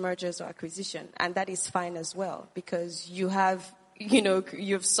a lot of mergers or acquisition, and that is fine as well because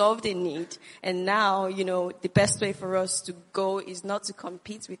you've solved a need, and now, the best way for us to go is not to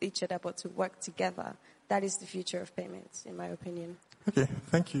compete with each other, but to work together. That is the future of payments, in my opinion. Okay,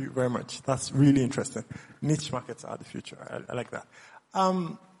 thank you very much. That's really interesting. Niche markets are the future. I like that.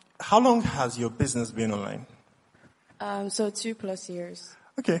 How long has your business been online? So 2+ years.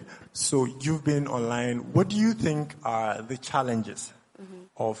 Okay, so you've been online. What do you think are the challenges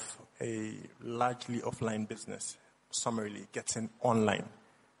of a largely offline business, summarily, getting online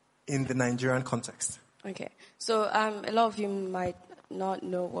in the Nigerian context? Okay, so a lot of you might not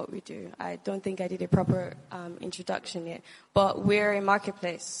know what we do. I don't think I did a proper introduction yet, but we're a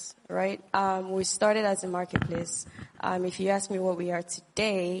marketplace, right? We started as a marketplace. If you ask me what we are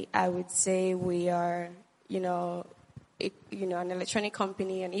today, I would say we are, an electronic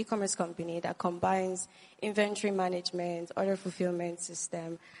company, an e-commerce company that combines inventory management, order fulfillment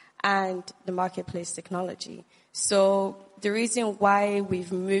system, and the marketplace technology. So the reason why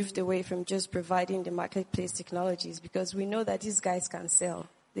we've moved away from just providing the marketplace technology is because we know that these guys can sell.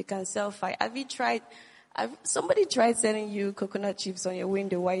 They can sell fine. Somebody tried selling you coconut chips on your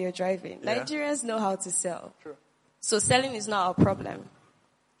window while you're driving? Yeah. Nigerians know how to sell. True. So selling is not our problem.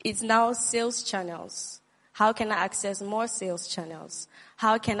 It's now sales channels. How can I access more sales channels?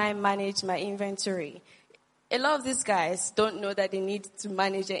 How can I manage my inventory? A lot of these guys don't know that they need to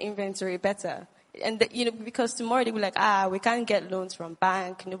manage their inventory better. And, because tomorrow they'll be like, we can't get loans from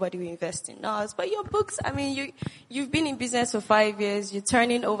bank. Nobody will invest in us. But your books, you've been in business for 5 years. You're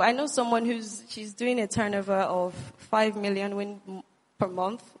turning over. I know someone she's doing a turnover of 5 million per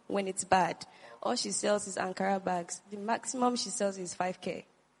month when it's bad. All she sells is Ankara bags. The maximum she sells is 5K.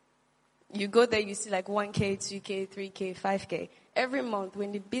 You go there, you see like 1K, 2K, 3K, 5K. Every month,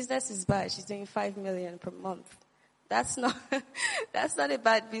 when the business is bad, she's doing 5 million per month. That's not a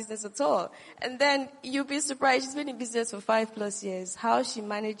bad business at all. And then you'll be surprised, she's been in business for 5+ years. How she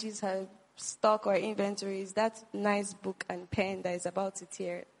manages her stock or inventory is that nice book and pen that is about to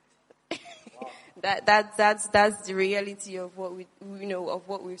tear. That's the reality of what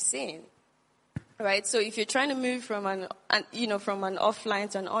we've seen. Right, so if you're trying to move from an offline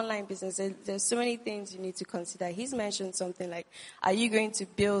to an online business, there's so many things you need to consider. He's mentioned something like, are you going to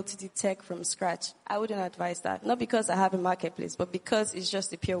build the tech from scratch? I wouldn't advise that. Not because I have a marketplace, but because it's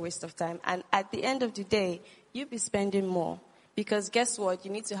just a pure waste of time. And at the end of the day, you'll be spending more. Because guess what?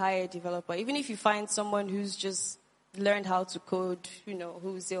 You need to hire a developer. Even if you find someone who's just learned how to code,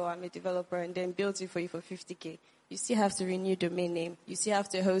 who's say, I'm a developer, and then built it for you for 50K. You still have to renew domain name. You still have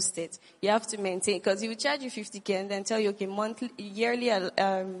to host it. You have to maintain, because he will charge you 50K and then tell you, okay, yearly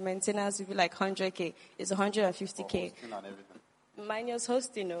maintenance will be like 100K. It's 150K. Minus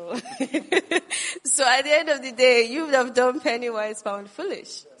hosting, So at the end of the day, you would have done penny wise, pound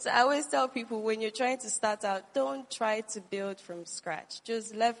foolish. So I always tell people, when you're trying to start out, don't try to build from scratch.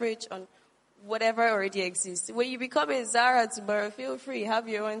 Just leverage on whatever already exists. When you become a Zara tomorrow, feel free, have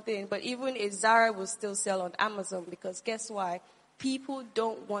your own thing. But even a Zara will still sell on Amazon, because guess why? People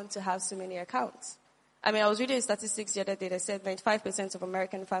don't want to have so many accounts. I was reading statistics the other day that said 95% of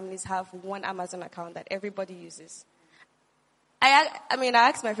American families have one Amazon account that everybody uses. I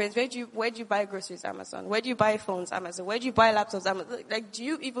asked my friends, where do you buy groceries? Amazon. Where do you buy phones? Amazon. Where do you buy laptops? Amazon. Like, do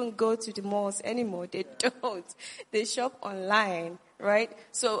you even go to the malls anymore? They don't. They shop online, right?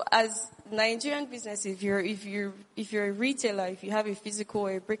 So as Nigerian business, if you're a retailer, if you have a physical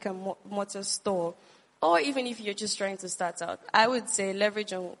or a brick and mortar store, or even if you're just trying to start out, I would say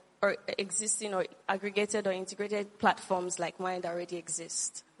leverage on or existing or aggregated or integrated platforms like mine that already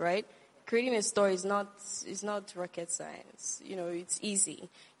exist, right? Creating a store is not rocket science. It's easy.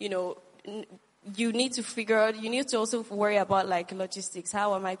 You need to figure out, you need to also worry about like logistics.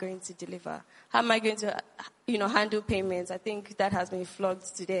 How am I going to deliver? How am I going to, handle payments? I think that has been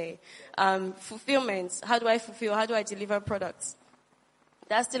flogged today. Fulfillment. How do I fulfill? How do I deliver products?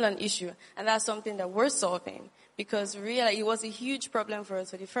 That's still an issue. And that's something that we're solving. because really it was a huge problem for us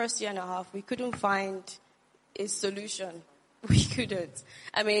for the first year and a half. We couldn't find a solution. We couldn't.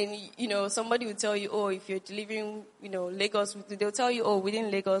 I mean, somebody would tell you, oh, if you're delivering, Lagos, they'll tell you, oh, within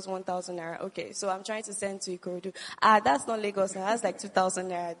Lagos, 1,000 naira. Okay, so I'm trying to send to Ikorodu. That's not Lagos now. That's like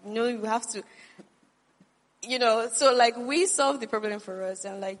 2,000 naira. You have to, so like we solved the problem for us.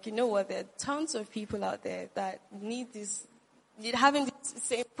 And like, you know what, there are tons of people out there that need having the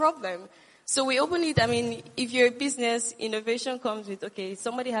same problem. So we open it. I mean, if you're a business, innovation comes with, okay,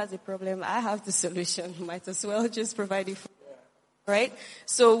 somebody has a problem. I have the solution. Might as well just provide it for right?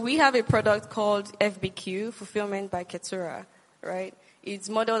 So we have a product called FBQ, Fulfillment by Ketura, right? It's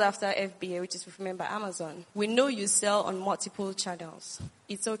modeled after FBA, which is Fulfillment by Amazon. We know you sell on multiple channels.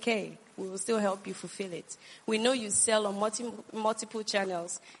 It's okay. We will still help you fulfill it. We know you sell on multiple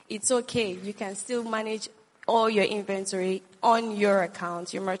channels. It's okay. You can still manage all your inventory on your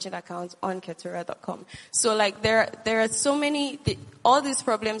account, your merchant account on Ketura.com. So like there are so many, all these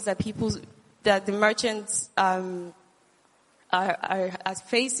problems that the merchants, are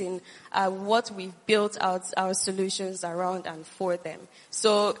facing what we've built out our solutions around and for them.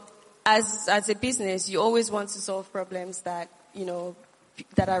 So as a business, you always want to solve problems that,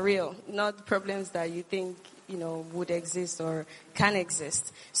 that are real, not problems that you think, would exist or can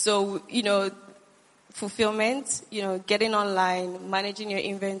exist. So, fulfillment, getting online, managing your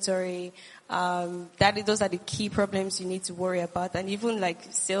inventory, those are the key problems you need to worry about. And even like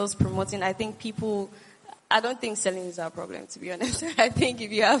sales, promoting, I don't think selling is our problem, to be honest. I think if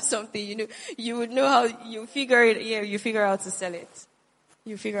you have something, you would know how you figure it. Yeah, you figure out to sell it.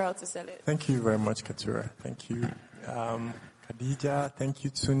 Thank you very much, Ketura. Thank you, Khadija. Thank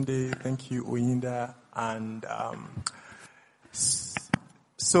you, Tunde. Thank you, Oyinda. And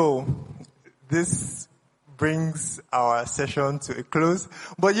so this brings our session to a close.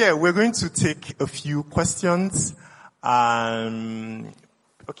 But yeah, we're going to take a few questions. Okay,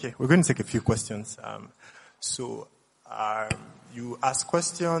 we're going to take a few questions. So you ask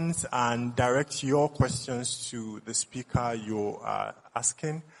questions and direct your questions to the speaker you're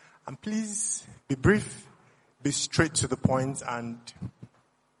asking. And please be brief, be straight to the point, and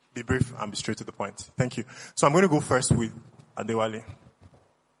be brief and be straight to the point. Thank you. So I'm going to go first with Adewale.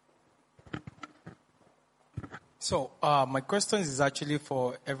 So my question is actually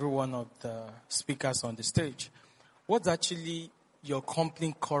for every one of the speakers on the stage. What's actually your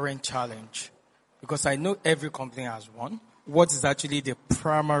company current challenge? Because I know every company has one. What is actually the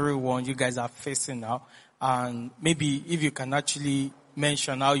primary one you guys are facing now? And maybe if you can actually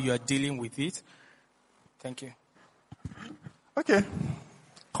mention how you are dealing with it. Thank you. Okay.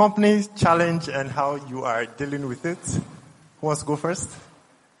 Company challenge and how you are dealing with it. Who wants to go first?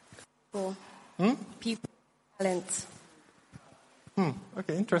 People, talent.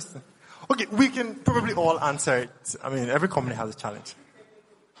 Okay, interesting. Okay, we can probably all answer it. I mean, every company has a challenge.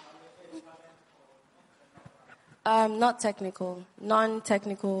 Not technical,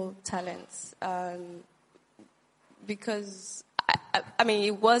 non-technical talents. Because, I mean,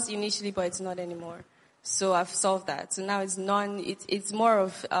 it was initially, but it's not anymore. So I've solved that. So now it's more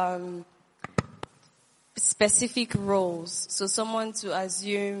of specific roles. So someone to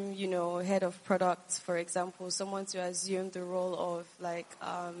assume, head of product, for example, someone to assume the role of like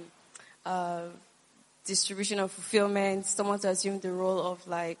distribution of fulfillment, someone to assume the role of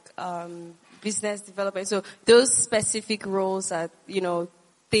like business development. So those specific roles are,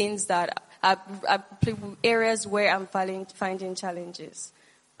 things that are areas where I'm finding challenges.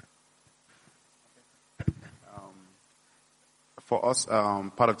 For us,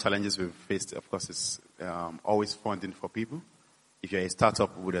 part of challenges we've faced, of course, is always funding for people. If you're a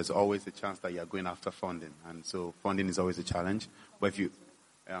startup, there's always a chance that you're going after funding, and so funding is always a challenge. But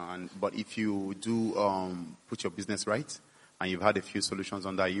if you do put your business right, and you've had a few solutions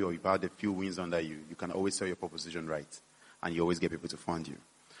under you, or you've had a few wins under you, you can always sell your proposition right, and you always get people to fund you.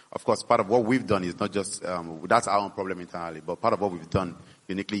 Of course, part of what we've done is not just that's our own problem entirely, but part of what we've done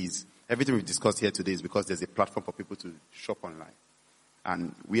uniquely is everything we've discussed here today is because there's a platform for people to shop online.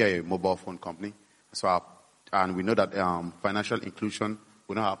 And we are a mobile phone company. And we know that financial inclusion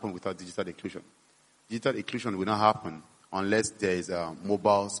will not happen without digital inclusion. Digital inclusion will not happen unless there is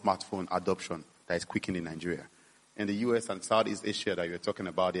mobile smartphone adoption that is quickening in Nigeria. In the US and Southeast Asia that you're talking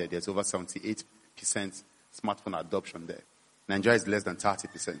about there's over 78% smartphone adoption there. Nigeria is less than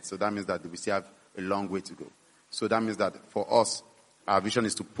 30%. So that means that we still have a long way to go. So that means that for us, our vision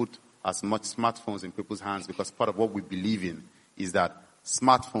is to put as much smartphones in people's hands, because part of what we believe in is that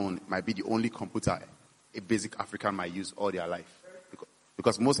smartphone might be the only computer a basic African might use all their life.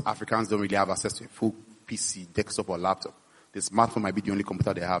 Because most Africans don't really have access to a full PC, desktop, or laptop. The smartphone might be the only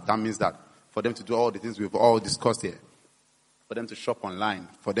computer they have. That means that for them to do all the things we've all discussed here, for them to shop online,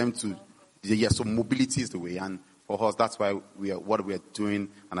 for them to, so mobility is the way. And for us, that's why what we are doing,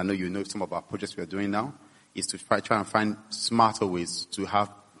 and I know you know some of our projects we are doing now, is to try and find smarter ways to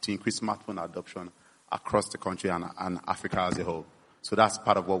increase smartphone adoption across the country and Africa as a whole. So that's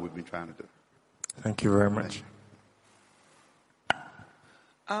part of what we've been trying to do. Thank you very much.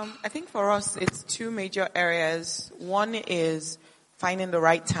 I think for us, it's two major areas. One is finding the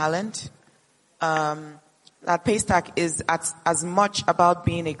right talent. That Paystack is as much about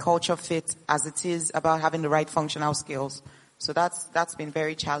being a culture fit as it is about having the right functional skills. So that's been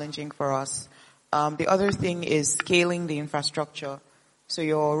very challenging for us. The other thing is scaling the infrastructure. So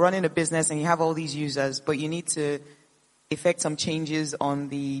you're running a business and you have all these users, but you need to effect some changes on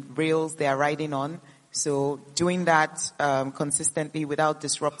the rails they are riding on. So doing that consistently without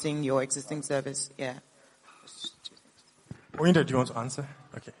disrupting your existing service, yeah. Oinda, do you want to answer?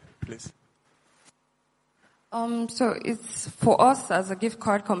 Okay, please. So it's for us as a gift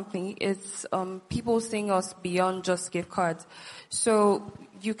card company, it's people seeing us beyond just gift cards. So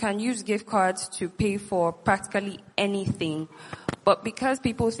you can use gift cards to pay for practically anything. But because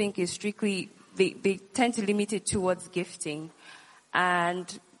people think it's strictly, they tend to limit it towards gifting.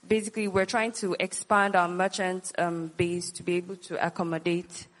 And basically we're trying to expand our merchant base to be able to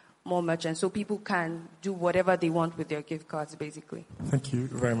accommodate more merchants so people can do whatever they want with their gift cards, basically. Thank you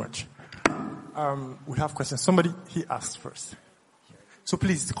very much. We have questions. He asked first. So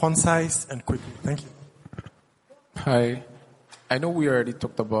please, concise and quickly. Thank you. Hi. I know we already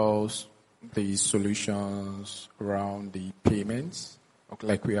talked about the solutions around the payments.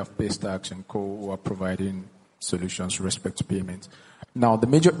 Like we have Paystacks and Co. who are providing solutions with respect to payments. Now, the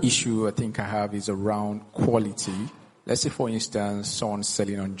major issue I think I have is around quality. Let's say, for instance, someone's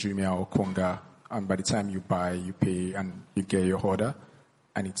selling on Jumia or Konga, and by the time you buy, you pay, and you get your order,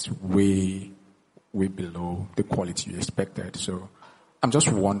 and it's way below the quality you expected. So I'm just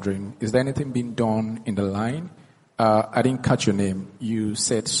wondering, is there anything being done in the line? I didn't catch your name. You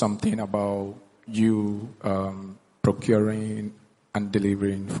said something about you procuring and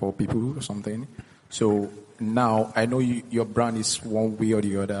delivering for people or something. So now I know your brand is one way or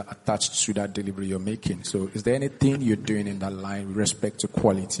the other attached to that delivery you're making. So is there anything you're doing in that line with respect to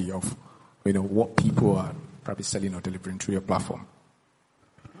quality of, what people are probably selling or delivering through your platform?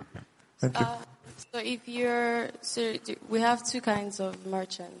 Thank you. We have two kinds of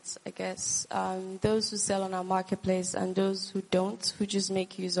merchants, I guess. Those who sell on our marketplace and those who don't, who just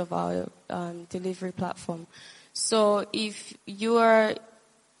make use of our delivery platform. So if you are,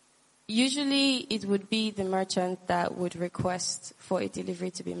 usually it would be the merchant that would request for a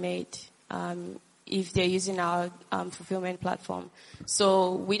delivery to be made, if they're using our fulfillment platform.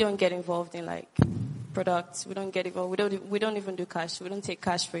 So we don't get involved in products. We don't get involved. We don't even do cash. We don't take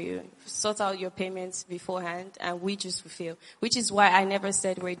cash for you. Sort out your payments beforehand, and we just fulfill. Which is why I never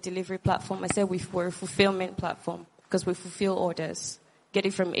said we're a delivery platform. I said we're a fulfillment platform because we fulfill orders, get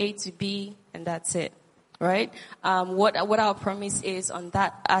it from A to B, and that's it. Right? What our promise is on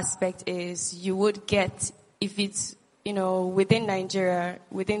that aspect is you would get, if it's within Nigeria,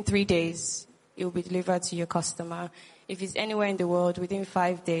 within 3 days, it will be delivered to your customer. If it's anywhere in the world, within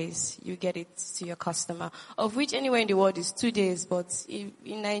 5 days, you get it to your customer. Of which anywhere in the world is 2 days, but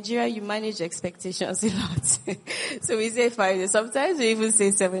in Nigeria, you manage expectations a lot. So we say 5 days. Sometimes we even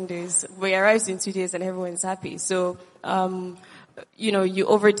say 7 days. We arrive in 2 days and everyone's happy. So, you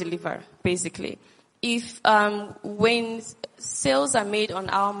over-deliver, basically. If, when sales are made on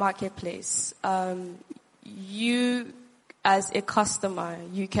our marketplace, you, as a customer,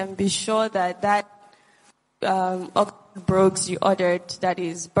 you can be sure that brogues you ordered that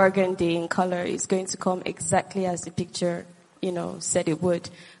is burgundy in color is going to come exactly as the picture, said it would.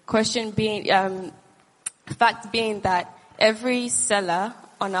 Fact being that every seller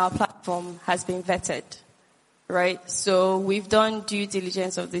on our platform has been vetted, right? So we've done due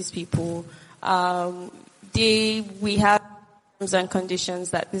diligence of these people. We have terms and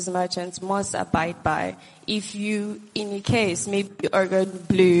conditions that these merchants must abide by. If you, in a case, maybe you ordered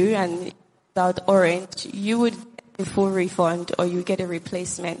blue and without orange, you would get a full refund or you get a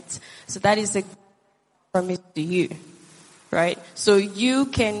replacement. So that is a promise to you, right? So you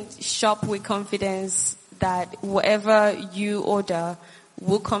can shop with confidence that whatever you order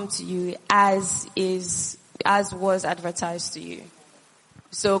will come to you as was advertised to you.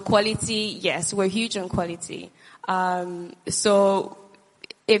 So quality, yes, we're huge on quality. So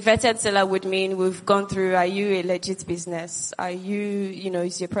a vetted seller would mean we've gone through, are you a legit business? Are you,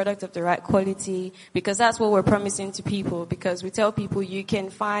 is your product of the right quality? Because that's what we're promising to people, because we tell people you can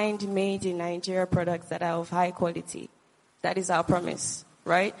find made in Nigeria products that are of high quality. That is our promise.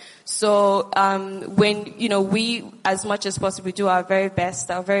 right? So when, we, as much as possible, do our very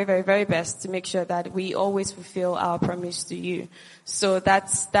best, our very, very, very best to make sure that we always fulfill our promise to you. So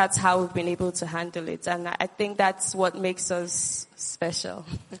that's how we've been able to handle it. And I think that's what makes us special.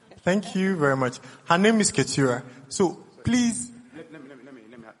 Thank you very much. Her name is Ketura. So please. Let me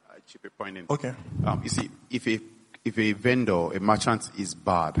chip a point in. Okay. You see, if a vendor, a merchant is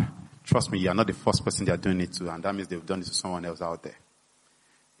bad, trust me, you are not the first person they are doing it to, and that means they've done it to someone else out there.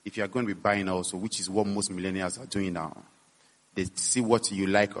 If you are going to be buying also, which is what most millennials are doing now, they see what you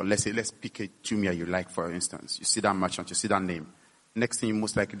like, or let's pick a Jumia you like, for instance. You see that merchant, you see that name. Next thing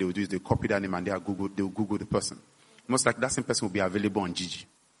most likely they will do is they copy that name and they will Google the person. Most likely that same person will be available on Gigi.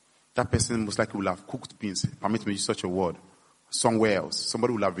 That person most likely will have cooked beans, permit me to use such a word, somewhere else.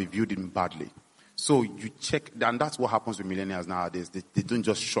 Somebody will have reviewed him badly. So you check, and that's what happens with millennials nowadays. They don't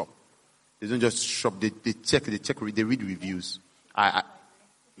just shop. They don't just shop. They check, they read reviews.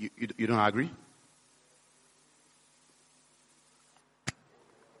 You don't agree?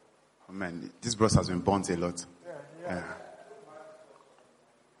 Oh man, this bros has been burnt a lot. Yeah.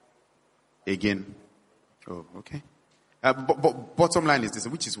 Again. Oh, okay. But bottom line is this,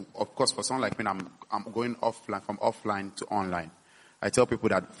 which is, of course, for someone like me, I'm going offline, from offline to online. I tell people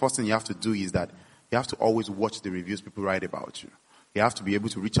that first thing you have to do is that you have to always watch the reviews people write about you. You have to be able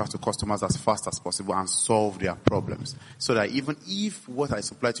to reach out to customers as fast as possible and solve their problems. So that even if what I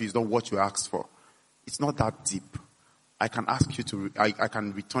supply to you is not what you asked for, it's not that deep. I can ask you to, I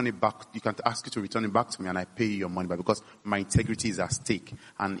can return it back. You can ask you to return it back to me and I pay you your money back because my integrity is at stake.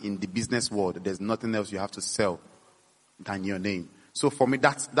 And in the business world, there's nothing else you have to sell than your name. So for me,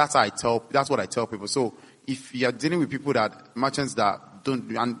 that's what I tell people. So if you're dealing with people that, merchants that don't,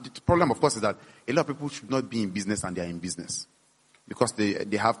 and the problem of course is that a lot of people should not be in business and they're in business. Because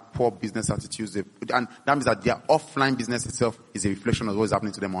they have poor business attitudes. And that means that their offline business itself is a reflection of what's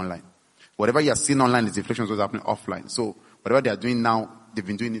happening to them online. Whatever you are seeing online is a reflection of what's happening offline. So whatever they are doing now, they've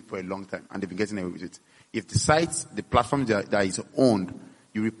been doing it for a long time and they've been getting away with it. If the site, the platform that is owned,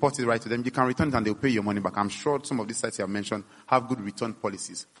 you report it right to them, you can return it and they'll pay your money back. I'm sure some of these sites you have mentioned have good return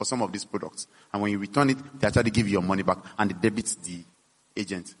policies for some of these products. And when you return it, they actually give you your money back and they debit the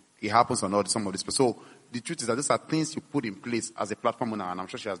agent. It happens on some of these. So the truth is that these are things you put in place as a platform owner, and I'm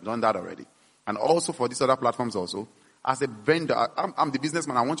sure she has done that already. And also for these other platforms also, as a vendor, I'm the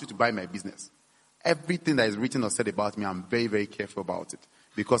businessman, I want you to buy my business. Everything that is written or said about me, I'm very, very careful about it.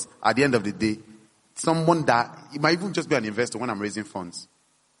 Because at the end of the day, someone that, it might even just be an investor when I'm raising funds,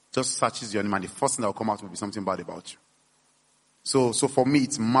 just searches your name and the first thing that will come out will be something bad about you. So for me,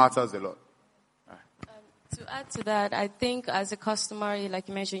 it matters a lot. To add to that, I think as a customer, like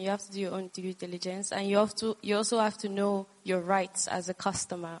you mentioned, you have to do your own due diligence, and you also have to know your rights as a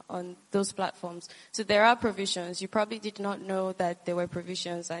customer on those platforms. So there are provisions. You probably did not know that there were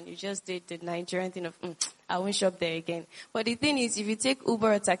provisions, and you just did the Nigerian thing of, I won't shop there again. But the thing is, if you take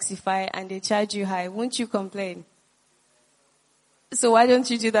Uber or Taxify and they charge you high, won't you complain? So why don't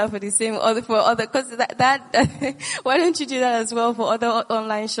you do that for the same because why don't you do that as well for other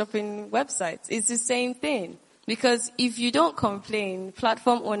online shopping websites? It's the same thing. Because if you don't complain,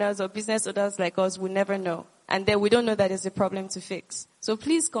 platform owners or business owners like us will never know. And then we don't know that there's a problem to fix. So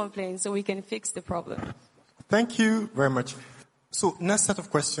please complain so we can fix the problem. Thank you very much. So next set of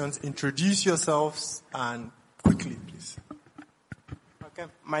questions, introduce yourselves and quickly, please. Okay,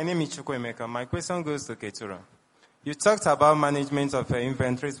 my name is Chukwemeka. My question goes to Ketura. You talked about management of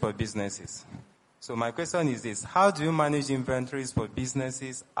inventories for businesses. So my question is this. How do you manage inventories for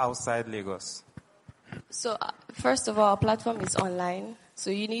businesses outside Lagos? So first of all, our platform is online.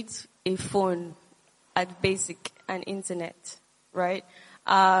 So you need a phone at basic and internet, right?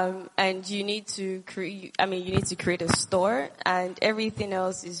 And you need to create a store, and everything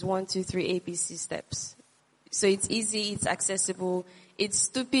else is 1, 2, 3 ABC steps. So it's easy, it's accessible. It's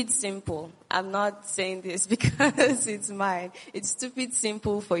stupid simple. I'm not saying this because it's mine. It's stupid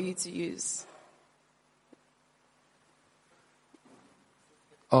simple for you to use.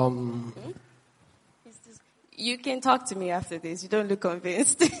 You can talk to me after this. You don't look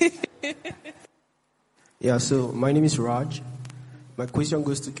convinced. Yeah, so my name is Raj. My question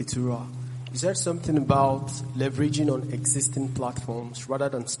goes to Ketura. You said something about leveraging on existing platforms rather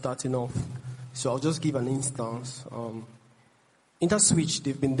than starting off. So I'll just give an instance. InterSwitch,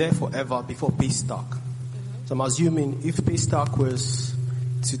 they've been there forever before Paystack. So I'm assuming if Paystack was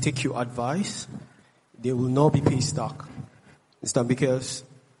to take your advice, they will not be Paystack. It's not because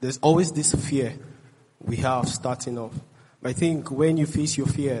there's always this fear we have starting off. But I think when you face your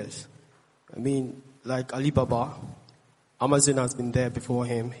fears, like Alibaba, Amazon has been there before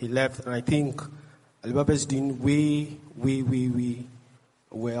him. He left, and I think Alibaba is doing way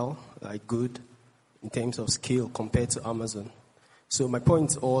good in terms of scale compared to Amazon. So my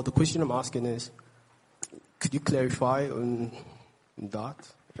point, or the question I'm asking is, could you clarify on that?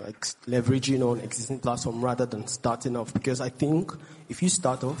 Like leveraging on existing platform rather than starting off? Because I think if you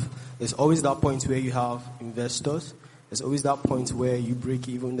start off, there's always that point where you have investors. There's always that point where you break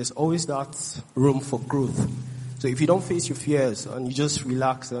even. There's always that room for growth. So if you don't face your fears and you just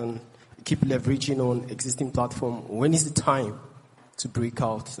relax and keep leveraging on existing platform, when is the time to break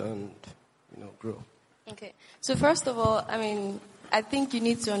out and, grow? Okay. So first of all, I think you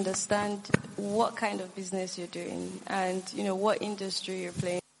need to understand what kind of business you're doing and, what industry you're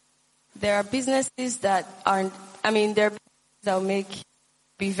playing. There are businesses that aren't, there are businesses that will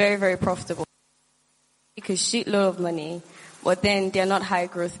be very, very profitable. Make a shitload of money, but then they're not high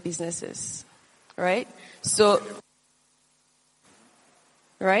growth businesses. Right? So,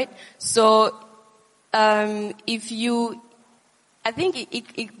 I think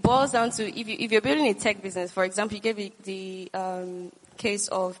it boils down to if you're building a tech business, for example, you gave the case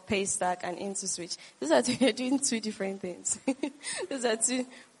of Paystack and IntoSwitch. You're doing two different things. Those are two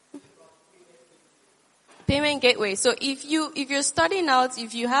payment gateway. So if you're starting out,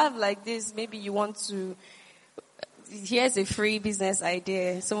 if you have like this, maybe you want to. Here's a free business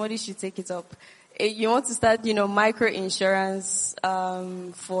idea. Somebody should take it up. You want to start, micro insurance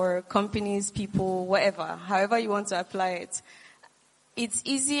for companies, people, whatever, however you want to apply it. It's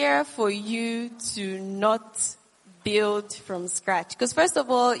easier for you to not build from scratch. Because first of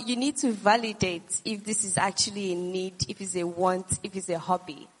all, you need to validate if this is actually a need, if it's a want, if it's a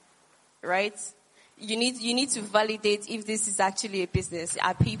hobby. Right? You need to validate if this is actually a business.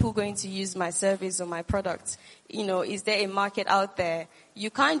 Are people going to use my service or my product? Is there a market out there? You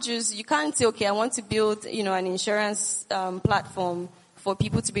can't say, okay, I want to build, an insurance platform for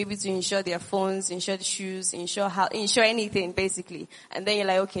people to be able to insure their phones, insure the shoes, insure anything basically. And then you're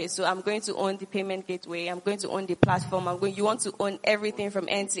like, okay, so I'm going to own the payment gateway, I'm going to own the platform, you want to own everything from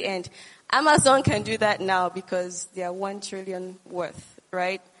end to end. Amazon can do that now because they are 1 trillion worth,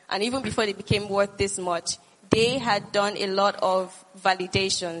 right? And even before they became worth this much, they had done a lot of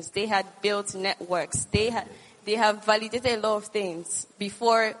validations. They had built networks. They have validated a lot of things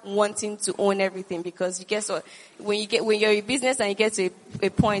before wanting to own everything. Because you guess what? When you're a business and you get to a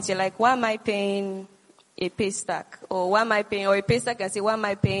point, you're like, why am I paying a Paystack? Or a Paystack can say, why am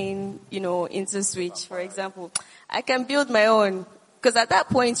I paying, IntoSwitch, for example? I can build my own. Because at that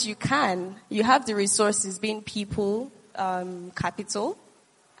point you have the resources, being people, capital,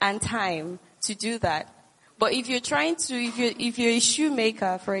 and time to do that. But if if you're a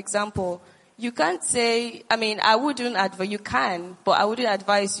shoemaker, for example, you can't say, you can, but I wouldn't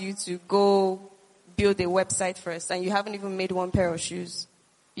advise you to go build a website first and you haven't even made one pair of shoes.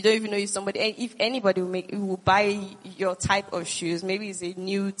 You don't even know if anybody will buy your type of shoes. Maybe it's a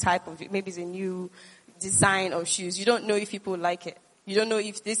new maybe it's a new design of shoes. You don't know if people like it. You don't know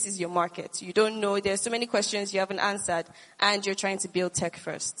if this is your market. You don't know. There's so many questions you haven't answered, and you're trying to build tech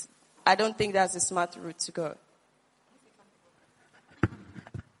first. I don't think that's a smart route to go.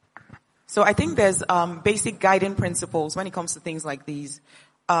 So I think there's basic guiding principles when it comes to things like these.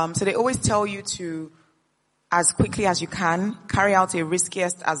 So they always tell you to, as quickly as you can, carry out a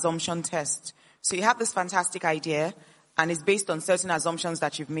riskiest assumption test. So you have this fantastic idea, and it's based on certain assumptions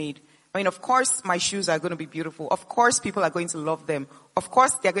that you've made. Of course, my shoes are going to be beautiful. Of course, people are going to love them. Of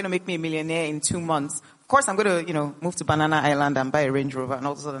course, they're going to make me a millionaire in 2 months. Of course, I'm going to, move to Banana Island and buy a Range Rover and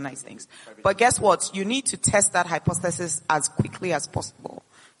all those other nice things. But guess what? You need to test that hypothesis as quickly as possible.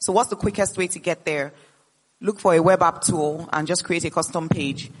 So what's the quickest way to get there? Look for a web app tool and just create a custom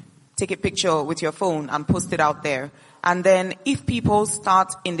page. Take a picture with your phone and post it out there. And then if people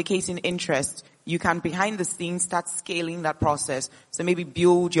start indicating interest, you can behind the scenes start scaling that process. So maybe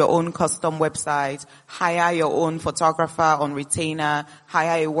build your own custom website, hire your own photographer on retainer,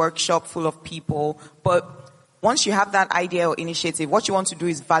 hire a workshop full of people. But once you have that idea or initiative, what you want to do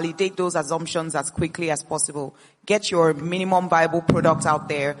is validate those assumptions as quickly as possible. Get your minimum viable product out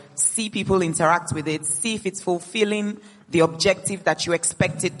there, see people interact with it, see if it's fulfilling the objective that you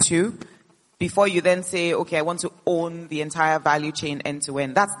expect it to, before you then say, okay, I want to own the entire value chain end to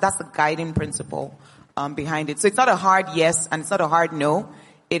end. That's the guiding principle behind it. So it's not a hard yes and it's not a hard no.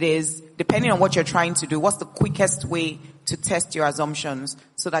 It is, depending on what you're trying to do, what's the quickest way to test your assumptions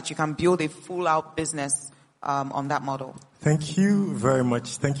so that you can build a full-out business on that model. Thank you very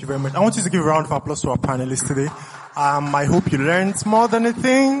much. Thank you very much. I want you to give a round of applause to our panelists today. I hope you learned more than a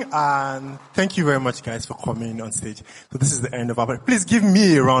thing. And thank you very much, guys, for coming on stage. So this is the end of our... Please give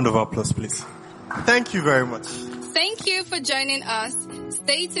me a round of applause, please. Thank you very much. Thank you for joining us.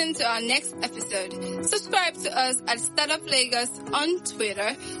 Stay tuned to our next episode. Subscribe to us at Startup Lagos on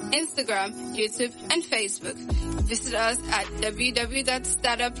Twitter, Instagram, YouTube, and Facebook. Visit us at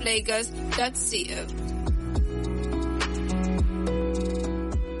www.startuplagos.co.